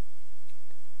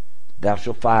 thou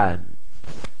shalt find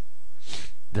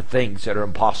the things that are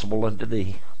impossible unto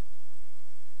thee.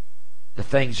 The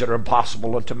things that are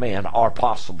impossible unto man are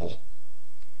possible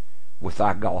with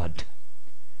thy God.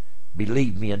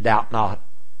 Believe me and doubt not.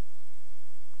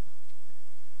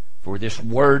 For this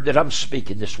word that I'm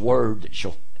speaking, this word that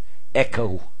shall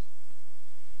echo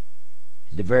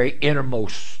in the very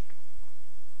innermost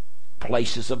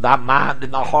places of thy mind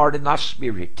and thy heart and thy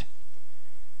spirit,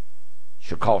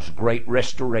 shall cause great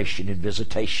restoration and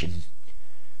visitation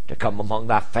to come among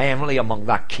thy family, among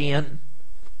thy kin,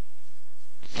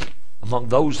 among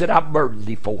those that I've burdened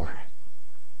thee for.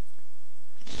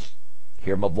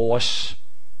 Hear my voice.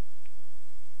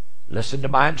 Listen to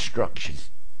my instruction.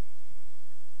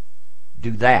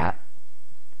 Do that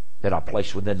I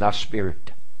place within thy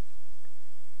spirit.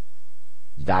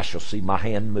 Thou shalt see my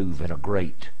hand move in a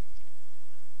great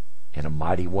and a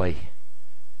mighty way.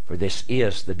 For this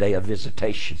is the day of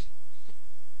visitation.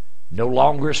 No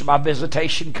longer is my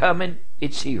visitation coming,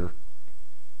 it's here.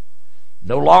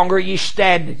 No longer are ye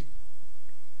standing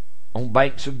on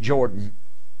banks of Jordan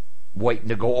waiting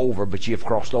to go over, but ye have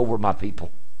crossed over, my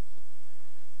people.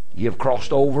 Ye have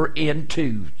crossed over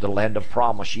into the land of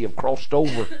promise. Ye have crossed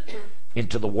over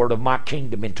into the word of my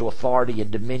kingdom, into authority and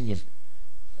dominion.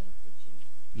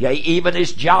 Yea, even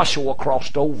as Joshua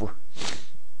crossed over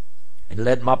and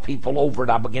led my people over,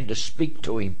 and I began to speak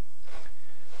to him.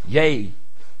 Yea,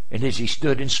 and as he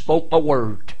stood and spoke my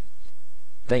word,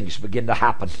 things began to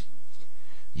happen.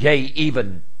 Yea,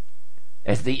 even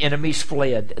as the enemies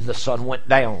fled and the sun went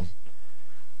down,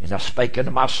 and I spake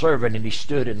unto my servant, and he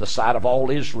stood in the sight of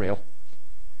all Israel.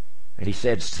 And he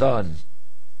said, Sun,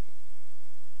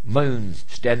 moon,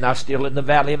 stand thou still in the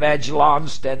valley of Ajalon.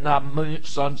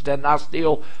 Sun, stand thou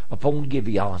still upon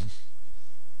Gibeon.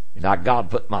 And I,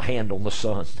 God, put my hand on the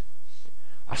sun.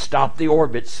 I stopped the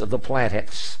orbits of the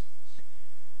planets.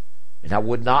 And I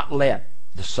would not let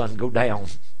the sun go down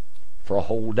for a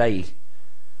whole day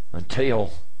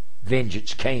until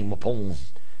vengeance came upon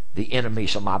the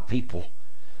enemies of my people.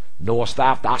 Knowest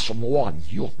thou if thou shalt one?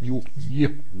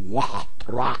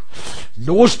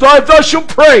 Knowest thou if thou shalt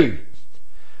pray?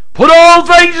 Put all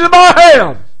things in my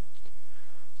hand.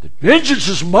 The vengeance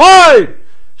is mine,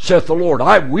 saith the Lord.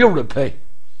 I will repay.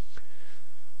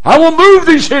 I will move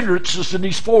these hindrances and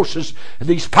these forces and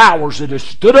these powers that have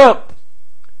stood up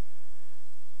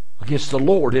against the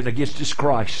Lord and against His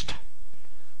Christ.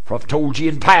 For I've told you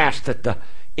in past that the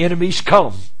enemies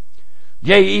come.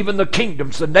 Yea, even the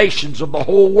kingdoms, the nations of the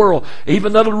whole world,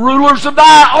 even the rulers of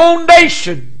thy own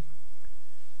nation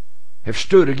have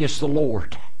stood against the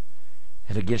Lord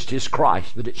and against His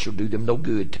Christ, but it shall do them no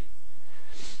good.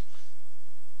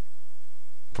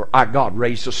 For I, God,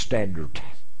 raise a standard,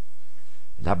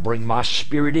 and I bring my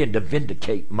Spirit in to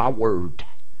vindicate my word.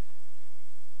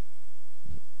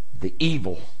 The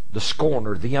evil, the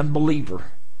scorner, the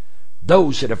unbeliever,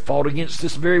 those that have fought against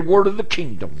this very word of the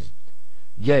kingdom,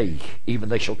 yea, even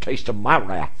they shall taste of my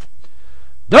wrath.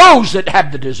 Those that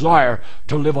have the desire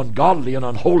to live ungodly and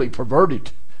unholy,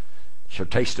 perverted, shall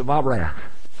taste of my wrath.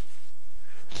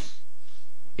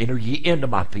 Enter ye into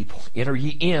my people. Enter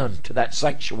ye into that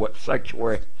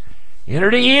sanctuary.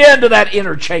 Enter ye into that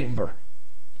inner chamber.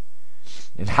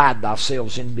 And hide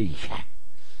thyselves in me.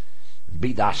 And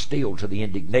be thou still to the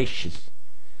indignation.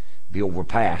 Be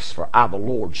overpassed. For I, the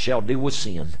Lord, shall deal with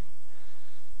sin.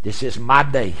 This is my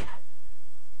day.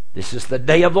 This is the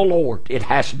day of the Lord. It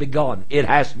has begun. It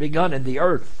has begun in the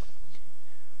earth.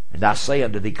 And I say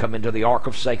unto thee, come into the ark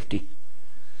of safety.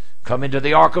 Come into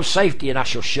the ark of safety, and I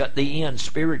shall shut thee in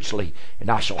spiritually,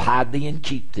 and I shall hide thee and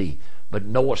keep thee. But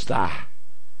knowest thou,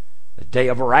 the day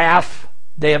of wrath,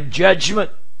 day of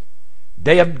judgment,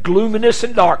 day of gloominess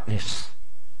and darkness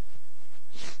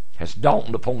has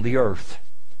dawned upon the earth.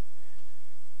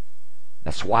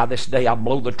 That's why this day I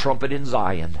blow the trumpet in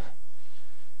Zion.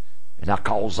 And I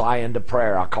call Zion to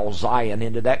prayer. I call Zion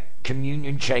into that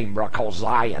communion chamber. I call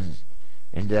Zion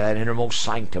into that innermost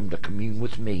sanctum to commune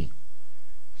with me.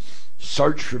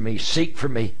 Search for me, seek for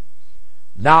me,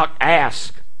 knock,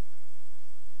 ask,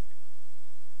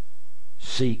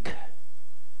 seek.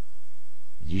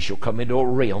 Ye shall come into a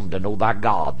realm to know thy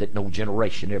God that no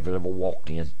generation ever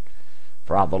walked in.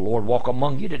 For I, the Lord, walk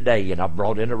among you today, and I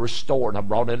brought in a restoring, I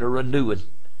brought in a renewing,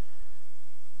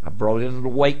 I brought in an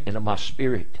awakening of my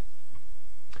spirit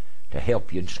to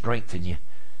help you and strengthen you.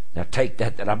 Now take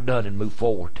that I've done and move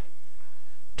forward.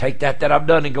 Take that I've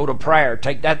done and go to prayer.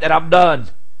 Take that I've done.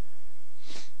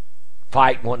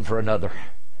 Fight one for another.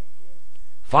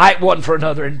 Fight one for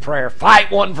another in prayer. Fight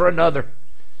one for another.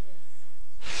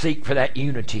 Seek for that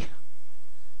unity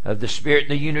of the Spirit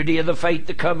and the unity of the faith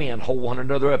to come in. Hold one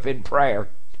another up in prayer.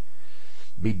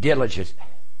 Be diligent.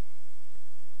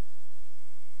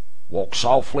 Walk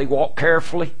softly, walk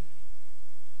carefully.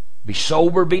 Be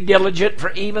sober, be diligent,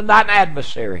 for even thine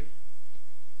adversary,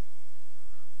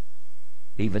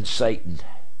 even Satan,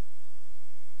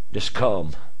 does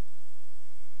come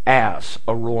as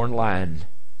a roaring lion,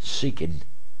 seeking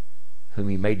whom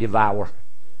he may devour.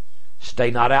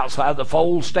 Stay not outside the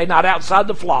fold, stay not outside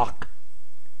the flock.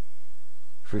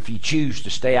 For if you choose to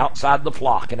stay outside the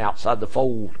flock and outside the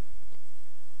fold,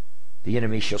 the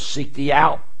enemy shall seek thee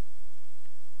out.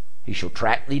 He shall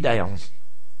track thee down.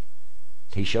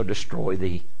 He shall destroy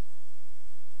thee.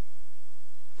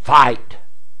 Fight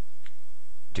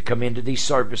to come into these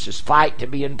services. Fight to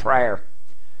be in prayer.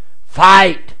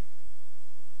 Fight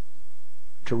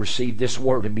to receive this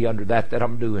word and be under that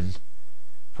I'm doing.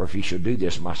 For if ye shall do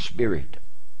this, my Spirit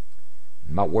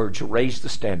and my word shall raise the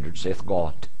standard, saith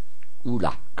God.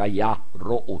 Ula kaya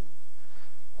ro'o.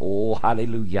 Oh,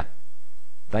 hallelujah.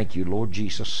 Thank you, Lord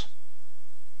Jesus.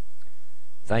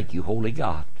 Thank you, Holy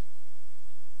God.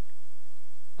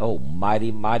 Oh,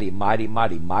 mighty, mighty, mighty,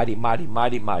 mighty, mighty, mighty,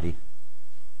 mighty, mighty.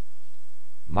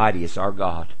 Mighty is our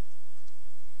God.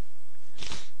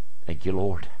 Thank you,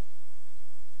 Lord.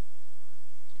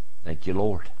 Thank you,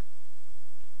 Lord.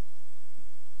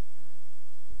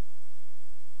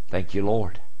 Thank you,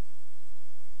 Lord.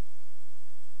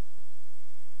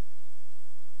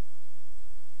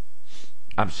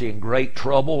 I'm seeing great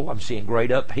trouble. I'm seeing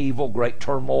great upheaval, great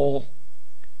turmoil.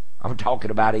 I'm talking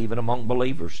about even among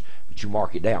believers. But you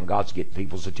mark it down. God's getting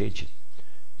people's attention.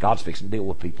 God's fixing to deal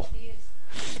with people.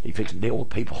 He's fixing to deal with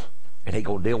people. And He's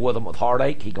going to deal with them with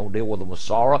heartache. He's going to deal with them with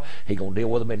sorrow. He's going to deal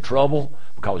with them in trouble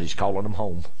because He's calling them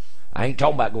home. I ain't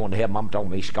talking about going to heaven. I'm talking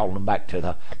about He's calling them back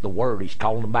to the Word. He's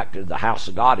calling them back to the house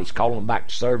of God. He's calling them back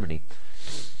to serving Him.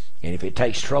 And if it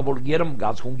takes trouble to get them,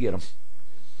 God's going to get them.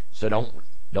 So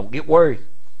don't get worried.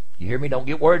 You hear me? Don't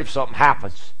get worried if something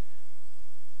happens.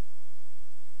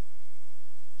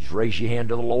 Just raise your hand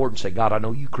to the Lord and say, God, I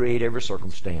know you create every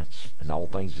circumstance, and all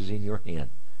things is in your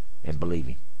hand. And believe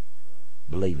Him.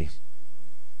 Believe Him.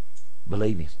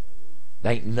 Believe Him.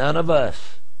 There ain't none of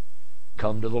us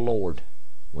come to the Lord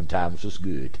when times was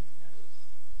good.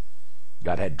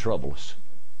 God had to trouble us.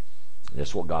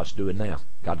 That's what God's doing now.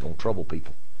 God's going to trouble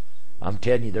people. I'm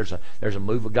telling you, there's a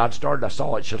move of God started. I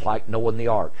saw it just like Noah in the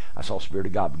ark. I saw the Spirit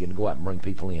of God begin to go out and bring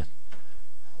people in.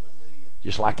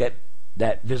 Just like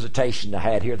that visitation I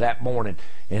had here that morning,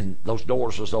 and those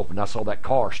doors was open. I saw that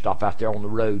car stop out there on the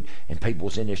road, and people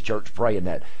was in this church praying.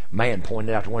 That man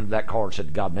pointed out the window of that car and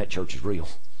said, God, that church is real.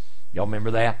 Y'all remember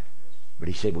that? But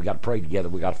he said, we got to pray together.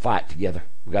 We got to fight together.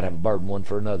 We got to have a burden one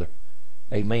for another.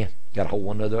 Amen. Got to hold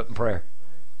one another up in prayer.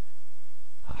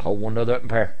 Hold one another up in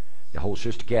prayer. You hold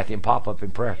Sister Kathy and Pop up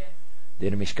in prayer. The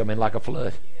enemy's coming like a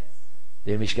flood.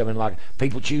 The enemy's coming like...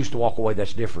 People choose to walk away.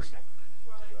 That's different.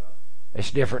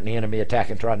 It's different than the enemy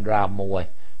attacking, trying to drive them away.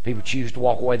 People choose to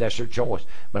walk away. That's their choice.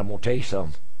 But I'm going to tell you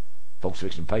something. Folks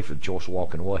fixing to pay for the choice of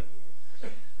walking away.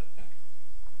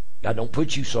 God don't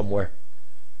put you somewhere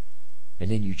and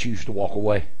then you choose to walk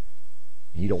away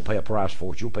and you don't pay a price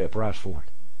for it. You'll pay a price for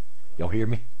it. Y'all hear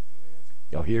me?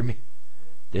 Y'all hear me?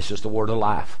 This is the word of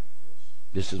life.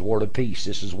 This is the word of peace.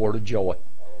 This is the word of joy.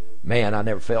 Man, I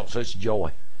never felt such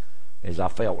joy as I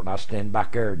felt when I stand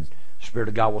back there and the Spirit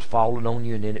of God was falling on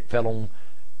you, and then it fell on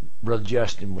Brother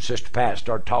Justin when Sister Pat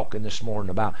started talking this morning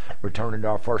about returning to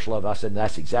our first love. I said,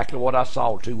 that's exactly what I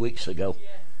saw 2 weeks ago.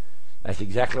 That's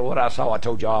exactly what I saw. I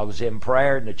told you I was in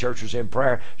prayer and the church was in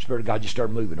prayer. The Spirit of God just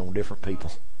started moving on different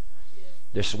people.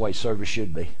 This is the way service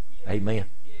should be. Amen.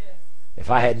 If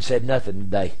I hadn't said nothing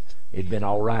today, it'd been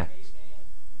all right.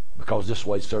 Because this is the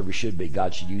way service should be.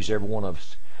 God should use every one of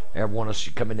us. Every one of us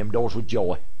should come in them doors with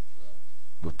joy,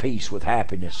 with peace, with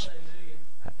happiness.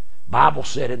 Bible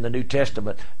said in the New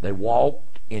Testament, they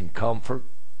walked in comfort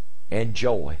and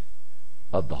joy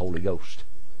of the Holy Ghost.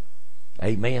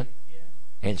 Amen.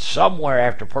 And somewhere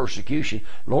after persecution,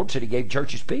 the Lord said He gave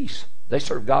churches peace. They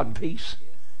serve God in peace.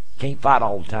 Can't fight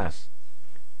all the time.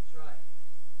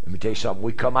 Let me tell you something.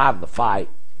 We come out of the fight.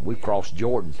 We crossed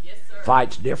Jordan.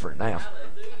 Fight's different now.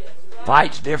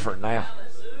 Fight's different now.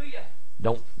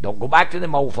 Don't go back to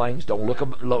them old things. Don't look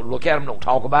at them. Don't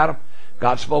talk about them.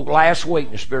 God spoke last week,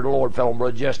 and the Spirit of the Lord fell on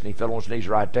Brother Justin. He fell on his knees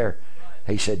right there.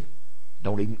 He said,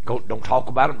 don't talk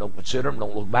about them. Don't consider them.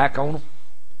 Don't look back on them.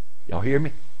 Y'all hear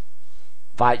me?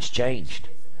 Fight's changed.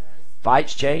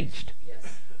 Fight's changed.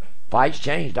 Fight's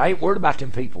changed. I ain't worried about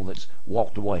them people that's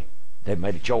walked away. They've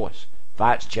made a choice.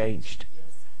 Fight's changed.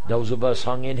 Those of us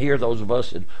hung in here, those of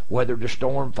us that weathered the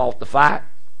storm, fought the fight.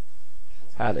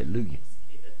 Hallelujah.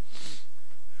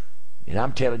 And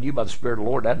I'm telling you by the Spirit of the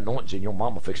Lord, that anointing your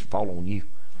mama fixing to fall on you.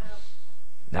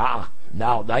 Nah,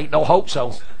 there ain't no hope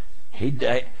so. He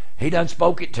done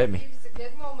spoke it to me. She was a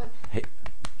good woman.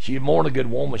 She's more than a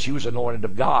good woman. She was anointed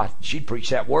of God. She'd preach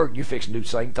that word. You fixing to do the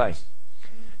same thing.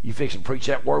 You fixing to preach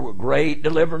that word with great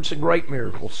deliverance and great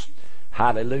miracles.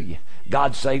 Hallelujah.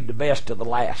 God saved the best to the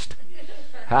last.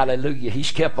 Hallelujah.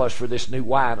 He's kept us for this new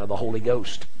wine of the Holy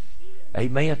Ghost.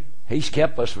 Amen. He's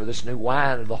kept us for this new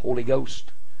wine of the Holy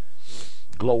Ghost.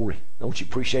 Glory. Don't you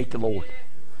appreciate the Lord?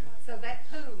 So that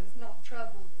pool is not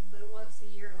troubled but once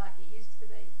a year like it used to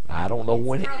be. I don't know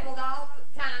when It's troubled all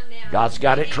the time now. God's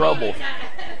got it troubled.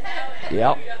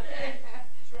 Yep.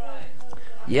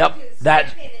 Yep.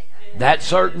 That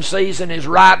certain season is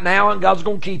right now, and God's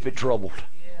going to keep it troubled.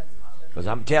 Because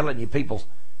I'm telling you, people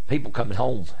coming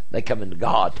home, they come into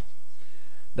God.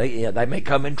 They may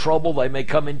come in trouble, they may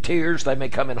come in tears, they may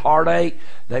come in heartache,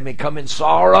 they may come in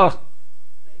sorrow,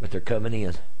 but they're coming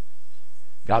in.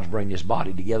 God's bringing His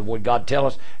body together. What did God tell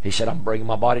us? He said, I'm bringing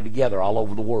my body together all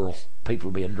over the world. People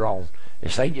are being drawn.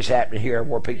 This ain't just happening here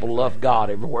where people love God.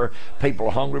 Everywhere people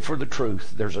are hungry for the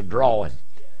truth, there's a drawing.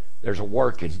 There's a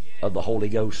working of the Holy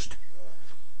Ghost.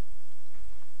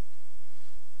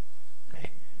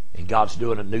 And God's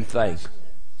doing a new thing.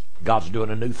 God's doing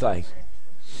a new thing.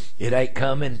 It ain't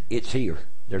coming, it's here.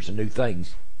 There's a new thing.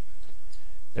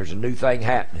 There's a new thing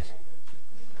happening.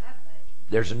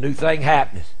 There's a new thing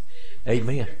happening.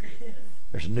 Amen.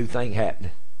 There's a new thing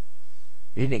happening.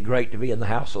 Isn't it great to be in the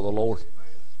house of the Lord?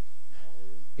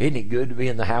 Isn't it good to be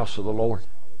in the house of the Lord?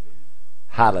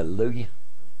 Hallelujah.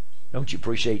 Don't you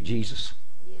appreciate Jesus?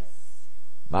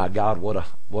 My God, what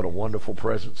a wonderful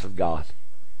presence of God.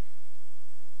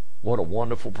 What a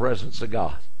wonderful presence of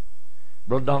God.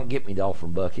 Brother, don't get me the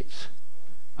offering buckets.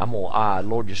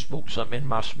 Lord just spoke something in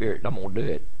my spirit, and I'm going to do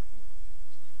it.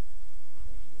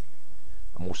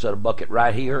 I'm going to set a bucket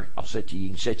right here. You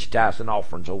can set your tithes and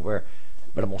offerings over there,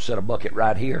 but I'm going to set a bucket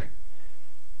right here.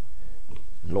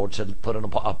 The Lord said, put an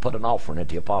offering at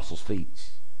the apostles' feet.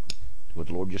 What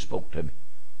the Lord just spoke to me.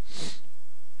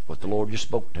 What the Lord just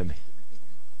spoke to me.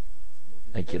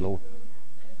 Thank you, Lord.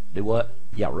 Do what?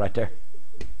 Yeah, right there.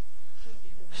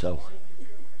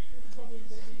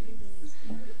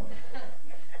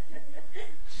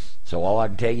 So all I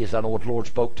can tell you is I know what the Lord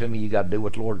spoke to me. You got to do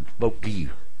what the Lord spoke to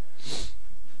you.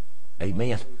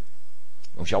 Amen.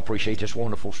 Don't y'all appreciate this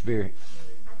wonderful Spirit?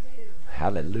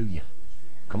 Hallelujah.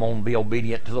 Come on, be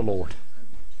obedient to the Lord.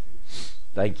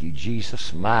 Thank you,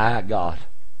 Jesus. My God.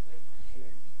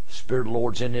 The Spirit of the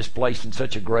Lord's in this place in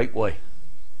such a great way.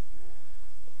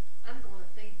 I'm going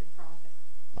to feed the prophet.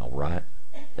 All right.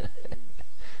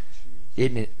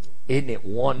 Isn't it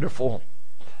wonderful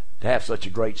to have such a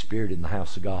great Spirit in the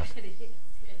house of God?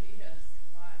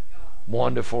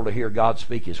 Wonderful to hear God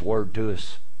speak His word to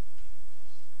us.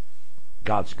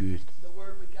 God's good. The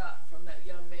word we got from that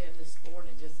young man this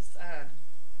morning is a sign.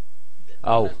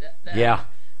 Oh, yeah.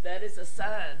 That is a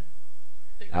sign.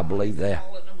 I believe that.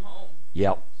 Calling them home.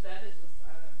 Yep. That is a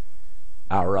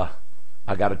sign.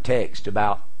 I got a text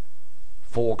about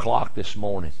 4 o'clock this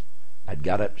morning. I'd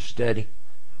got up to study,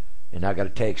 and I got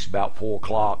a text about 4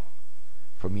 o'clock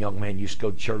from a young man who used to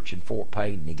go to church in Fort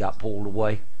Payne, and he got pulled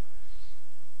away.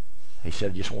 He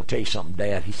said, I just want to tell you something,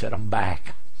 Dad. He said, I'm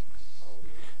back.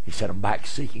 He said, I'm back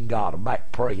seeking God. I'm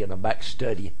back praying. I'm back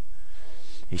studying.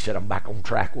 He said, I'm back on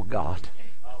track with God.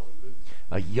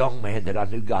 A young man that I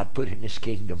knew God put in this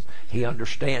kingdom. He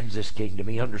understands this kingdom.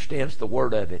 He understands the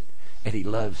word of it. And he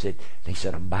loves it. And he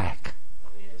said, I'm back.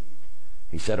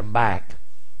 He said, I'm back.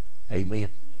 Amen.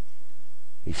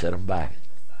 He said, I'm back.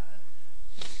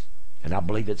 And I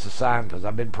believe it's a sign because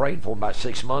I've been praying for him about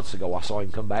 6 months ago. I saw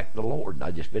him come back to the Lord. And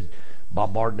I've just been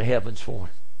bombarding the heavens for him.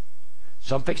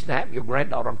 Something fixing to happen to your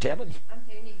granddaughter, I'm telling you.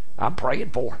 I'm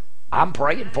praying for her. I'm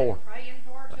praying for her.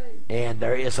 And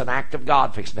there is an act of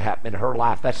God fixing to happen in her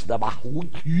life. That's the thus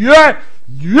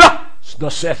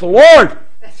saith the Lord.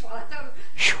 That's what I told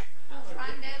him. I was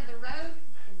riding down the road,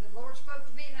 and the Lord spoke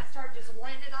to me, and I started just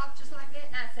laying it off just like that,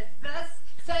 and I said, thus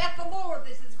saith the Lord,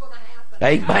 this is going to happen.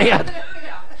 Amen.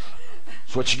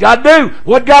 That's what you got to do.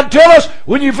 What God tell us?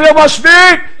 When you feel my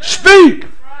Spirit, speak.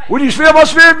 When you feel my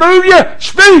Spirit move you,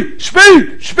 speak,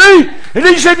 speak, speak. And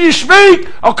He said, if you speak,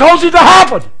 I'll cause it to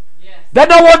happen. Yes. That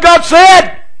not what God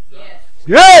said? Yes.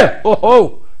 Yeah.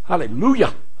 Oh,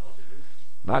 hallelujah.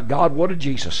 My God, what a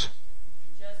Jesus.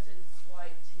 Justin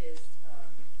swiped his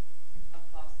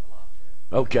apostle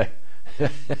offering. Okay. He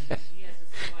has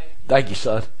a swipe. Thank you,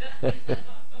 son.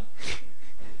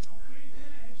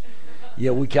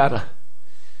 Yeah, we kind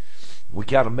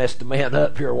of messed the man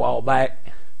up here a while back.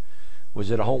 Was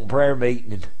at a home prayer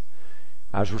meeting, and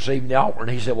I was receiving the offering.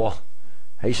 He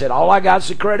said, all I got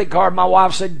is a credit card. My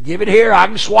wife said, give it here, I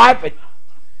can swipe it.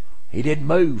 He didn't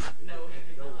move.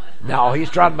 No, he's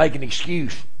trying to make an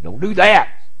excuse. Don't do that.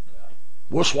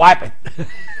 We'll swipe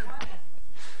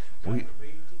it.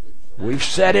 We've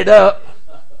set it up.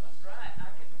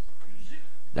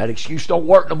 That excuse don't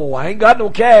work no more. I ain't got no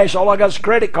cash. All I got is a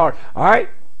credit card. All right,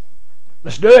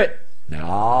 let's do it.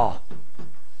 No.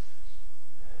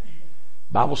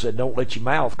 Bible said, don't let your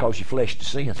mouth cause your flesh to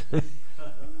sin.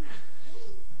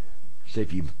 So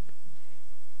if you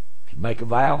make a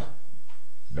vow,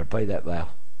 you better pay that vow.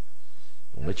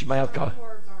 Don't let your mouth cause.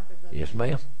 Yes,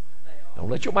 ma'am. Don't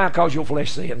let your mouth cause your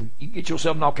flesh to sin. You can get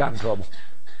yourself in all kind of trouble.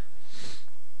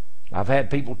 I've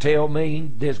had people tell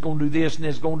me there's going to do this and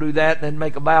there's going to do that, and then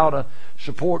make a vow to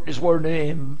support this word,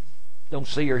 and don't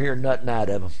see or hear nothing out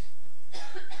of them.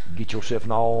 You get yourself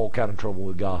in all kind of trouble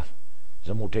with God.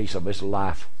 So I'm going to tell you something. It's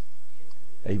life.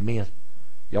 Amen.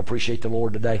 Y'all appreciate the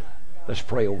Lord today? Let's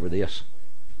pray over this.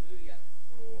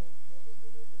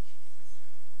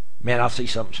 Man, I see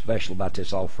something special about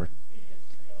this offering.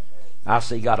 I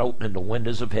see God opening the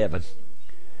windows of heaven,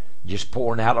 just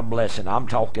pouring out a blessing. I'm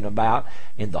talking about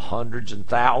in the hundreds and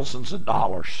thousands of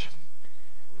dollars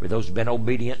for those who've been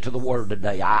obedient to the word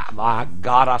today. My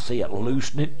God, I see it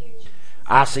loosening.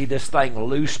 I see this thing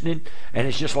loosening, and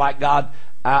it's just like God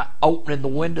opening the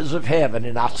windows of heaven,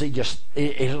 and I see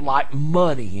it's like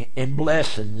money and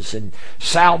blessings and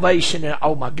salvation, and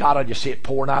oh my God, I just see it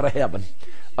pouring out of heaven.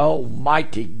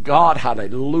 Almighty God,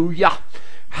 hallelujah,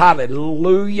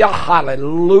 hallelujah,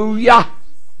 hallelujah.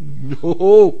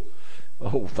 Oh,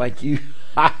 thank you.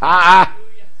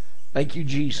 Thank you,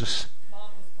 Jesus.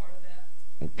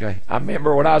 Okay, I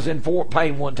remember when I was in Fort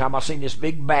Payne one time, I seen this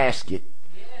big basket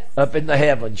up in the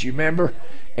heavens, you remember?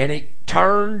 And it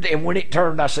turned, and when it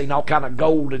turned, I seen all kind of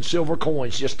gold and silver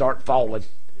coins just start falling.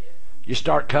 Just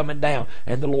start coming down.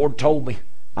 And the Lord told me,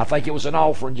 I think it was an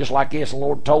offering just like this, and the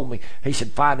Lord told me, He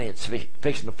said, finance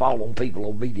fixing to fall on people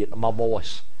obedient to my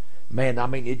voice. Man, I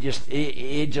mean, it just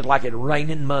like it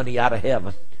raining money out of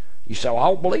heaven. You say, well, I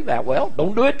don't believe that. Well,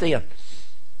 don't do it then.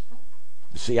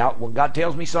 See, when God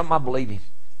tells me something, I believe Him.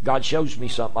 God shows me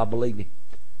something, I believe Him.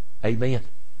 Amen.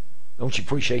 Don't you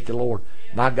appreciate the Lord?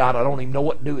 My God, I don't even know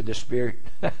what to do with this Spirit.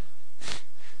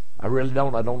 I really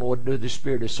don't. I don't know what to do with the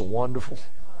Spirit. It's so wonderful.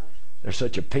 There's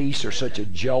such a peace. There's such a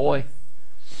joy.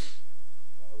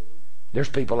 There's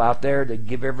people out there that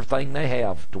give everything they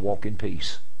have to walk in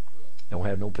peace. They don't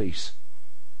have no peace.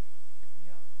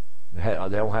 They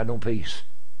don't have no peace.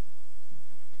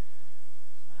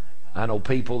 I know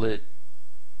people that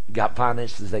got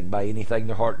finances, they can buy anything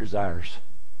their heart desires,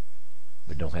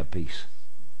 but don't have peace.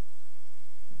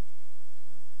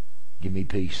 Give me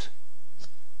peace.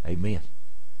 Amen.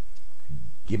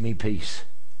 Give me peace.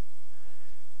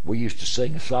 We used to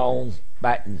sing a song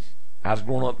back in, I was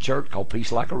growing up in church, called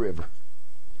Peace Like a River.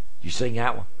 Did you sing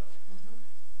that one?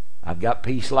 I've got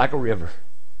peace like a river.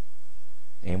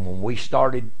 And when we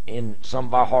started in some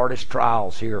of our hardest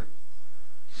trials here,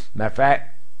 matter of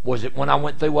fact, was it when I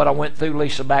went through what I went through,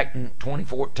 Lisa, back in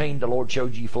 2014, the Lord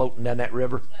showed you floating down that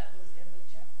river?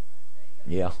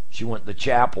 Yeah, she went to the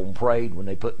chapel and prayed when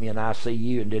they put me in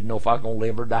ICU and didn't know if I was going to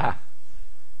live or die.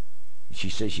 She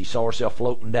said she saw herself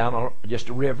floating down just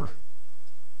a river,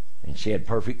 and she had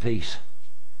perfect peace.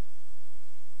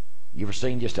 You ever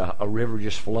seen just a river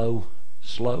just flow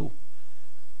slow?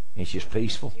 And it's just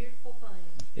peaceful.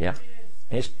 Yeah,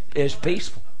 it's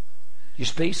peaceful,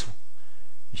 just peaceful.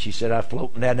 She said I was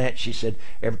floating down that. She said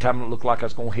every time it looked like I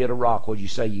was going to hit a rock, what'd you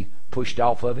say? You pushed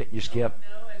off of it and just kept.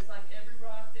 No, it's like every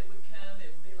rock that would come,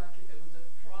 it would be like if it was a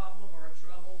problem or a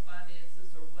trouble,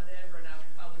 finances or whatever, and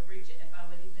if I would reach it, if I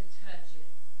would even touch it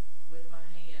with my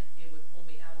hand, it would pull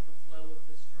me out of the flow of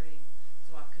the stream.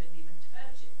 So I couldn't even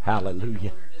touch it.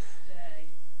 Hallelujah. In order to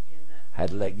stay in that.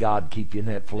 Had to let God keep you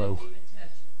in that flow.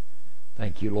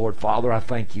 Thank you, Lord. Father, I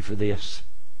thank you for this.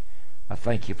 I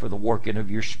thank you for the working of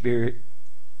your Spirit.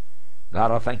 God,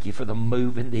 I thank you for the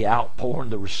moving, the outpouring,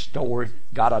 the restoring.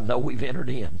 God, I know we've entered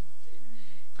in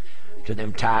to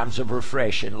them times of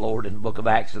refreshing, Lord. In the book of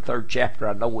Acts, the 3rd chapter,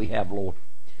 I know we have, Lord.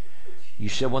 You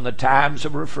said when the times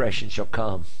of refreshing shall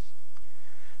come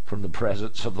from the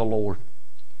presence of the Lord.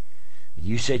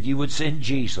 You said you would send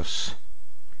Jesus,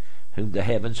 whom the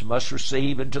heavens must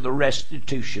receive, into the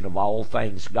restitution of all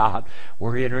things. God,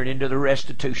 we're entering into the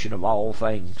restitution of all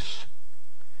things.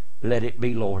 Let it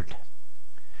be, Lord.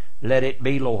 Let it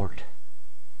be, Lord.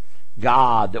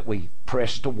 God, that we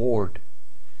press toward.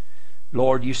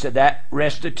 Lord, you said that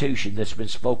restitution that's been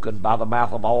spoken by the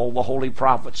mouth of all the holy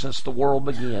prophets since the world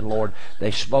began, Lord,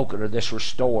 they've spoken of this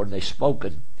restored. They've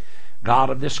spoken, God,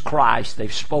 of this Christ.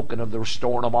 They've spoken of the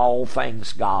restoring of all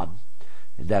things, God.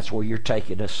 And that's where you're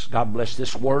taking us. God, bless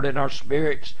this word in our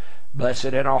spirits. Bless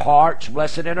it in our hearts.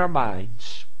 Bless it in our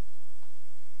minds.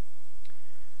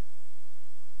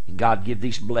 And God, give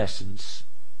these blessings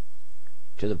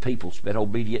to the people that's been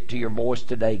obedient to your voice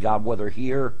today, God, whether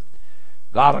here,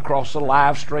 God, across the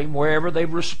live stream, wherever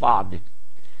they've responded.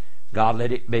 God,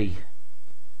 let it be,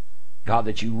 God,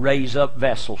 that you raise up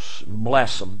vessels and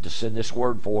bless them to send this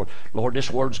word forward. Lord,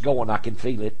 this word's going. I can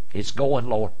feel it. It's going,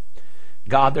 Lord.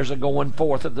 God, there's a going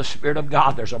forth of the Spirit of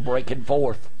God. There's a breaking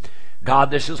forth. God,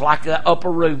 this is like the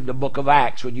upper room, the book of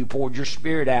Acts, when you poured your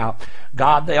Spirit out.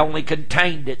 God, they only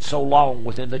contained it so long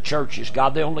within the churches.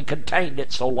 God, they only contained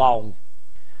it so long.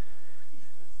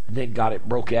 And then, God, it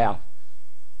broke out.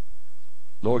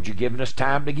 Lord, you're giving us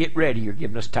time to get ready. You're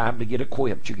giving us time to get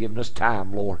equipped. You're giving us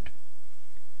time, Lord.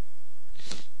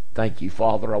 Thank you,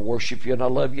 Father. I worship you and I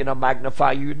love you and I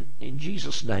magnify you in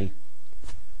Jesus' name.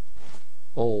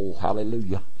 Oh,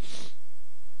 hallelujah.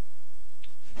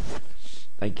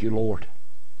 Thank you, Lord.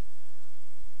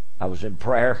 I was in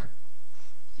prayer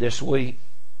this week,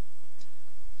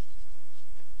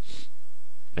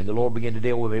 and the Lord began to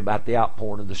deal with me about the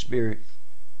outpouring of the Spirit.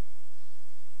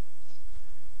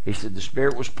 He said the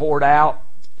Spirit was poured out.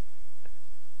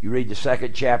 You read the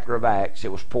 2nd chapter of Acts.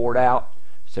 It was poured out.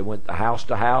 So they went house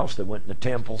to house. They went in the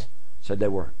temple. Said they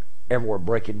were everywhere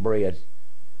breaking bread.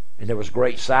 And there was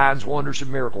great signs, wonders,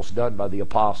 and miracles done by the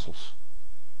apostles.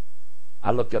 I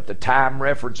looked up the time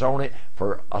reference on it.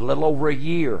 For a little over a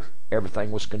year, everything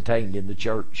was contained in the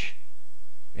church,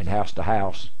 and house to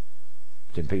house.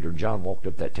 Then Peter and John walked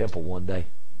up that temple one day.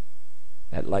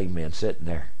 That lame man sitting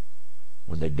there.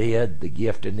 When they did, the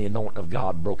gift and the anointing of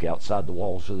God broke outside the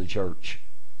walls of the church.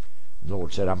 The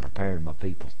Lord said, I'm preparing my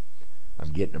people.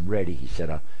 I'm getting them ready. He said,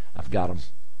 I've got them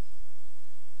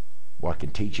where I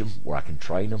can teach them, where I can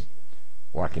train them,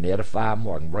 where I can edify them,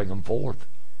 where I can bring them forth.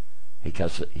 He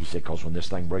said, because when this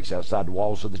thing breaks outside the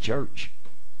walls of the church,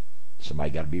 somebody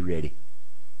got to be ready.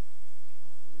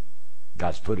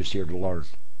 God's put us here to learn.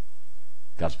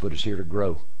 God's put us here to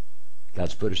grow.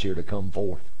 God's put us here to come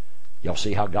forth. Y'all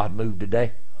see how God moved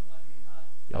today?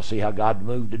 Y'all see how God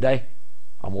moved today?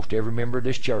 Almost every member of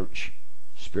this church,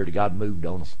 the Spirit of God moved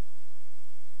on them.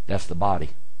 That's the body.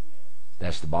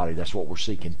 That's the body. That's what we're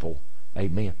seeking for.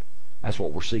 Amen. That's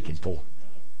what we're seeking for.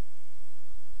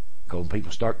 Because when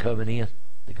people start coming in,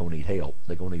 they're going to need help.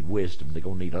 They're going to need wisdom. They're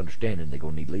going to need understanding. They're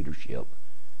going to need leadership.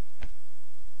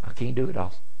 I can't do it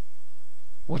all.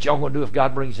 What y'all going to do if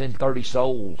God brings in 30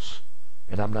 souls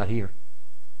and I'm not here?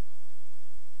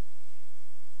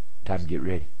 Time to get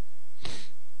ready.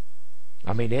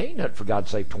 I mean, it ain't nothing for God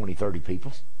to save 20, 30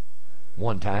 people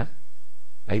one time.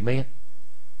 Amen.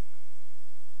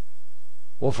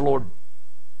 Well, if the Lord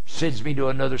sends me to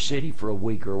another city for a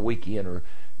week or a weekend or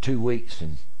 2 weeks,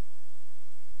 and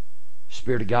the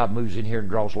Spirit of God moves in here and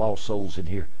draws lost souls in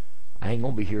here, I ain't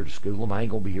going to be here to school them. I ain't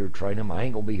going to be here to train them. I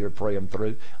ain't going to be here to pray them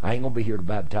through. I ain't going to be here to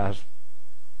baptize them.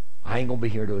 I ain't going to be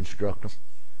here to instruct them.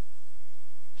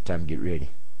 It's time to get ready.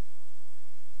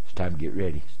 It's time to get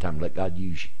ready. It's time to let God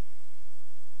use you.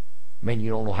 Man,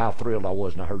 you don't know how thrilled I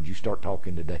was when I heard you start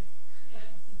talking today.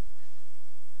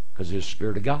 Because it's the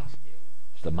Spirit of God.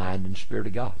 It's the mind and Spirit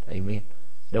of God. Amen.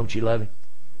 Don't you love Him?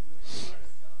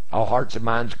 All hearts and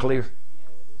minds clear.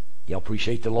 Y'all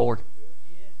appreciate the Lord?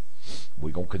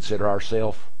 We're going to consider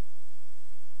ourselves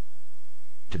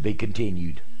to be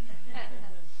continued.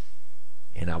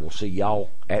 And I will see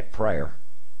y'all at prayer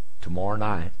tomorrow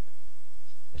night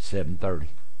at 7:30.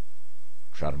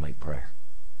 Try to make prayer.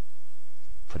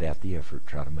 Put out the effort.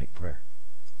 Try to make prayer.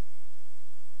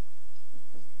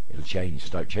 It'll change.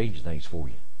 Start changing things for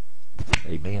you.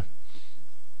 Amen.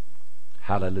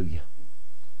 Hallelujah.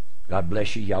 God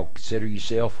bless you. Y'all consider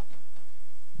yourself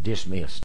dismissed.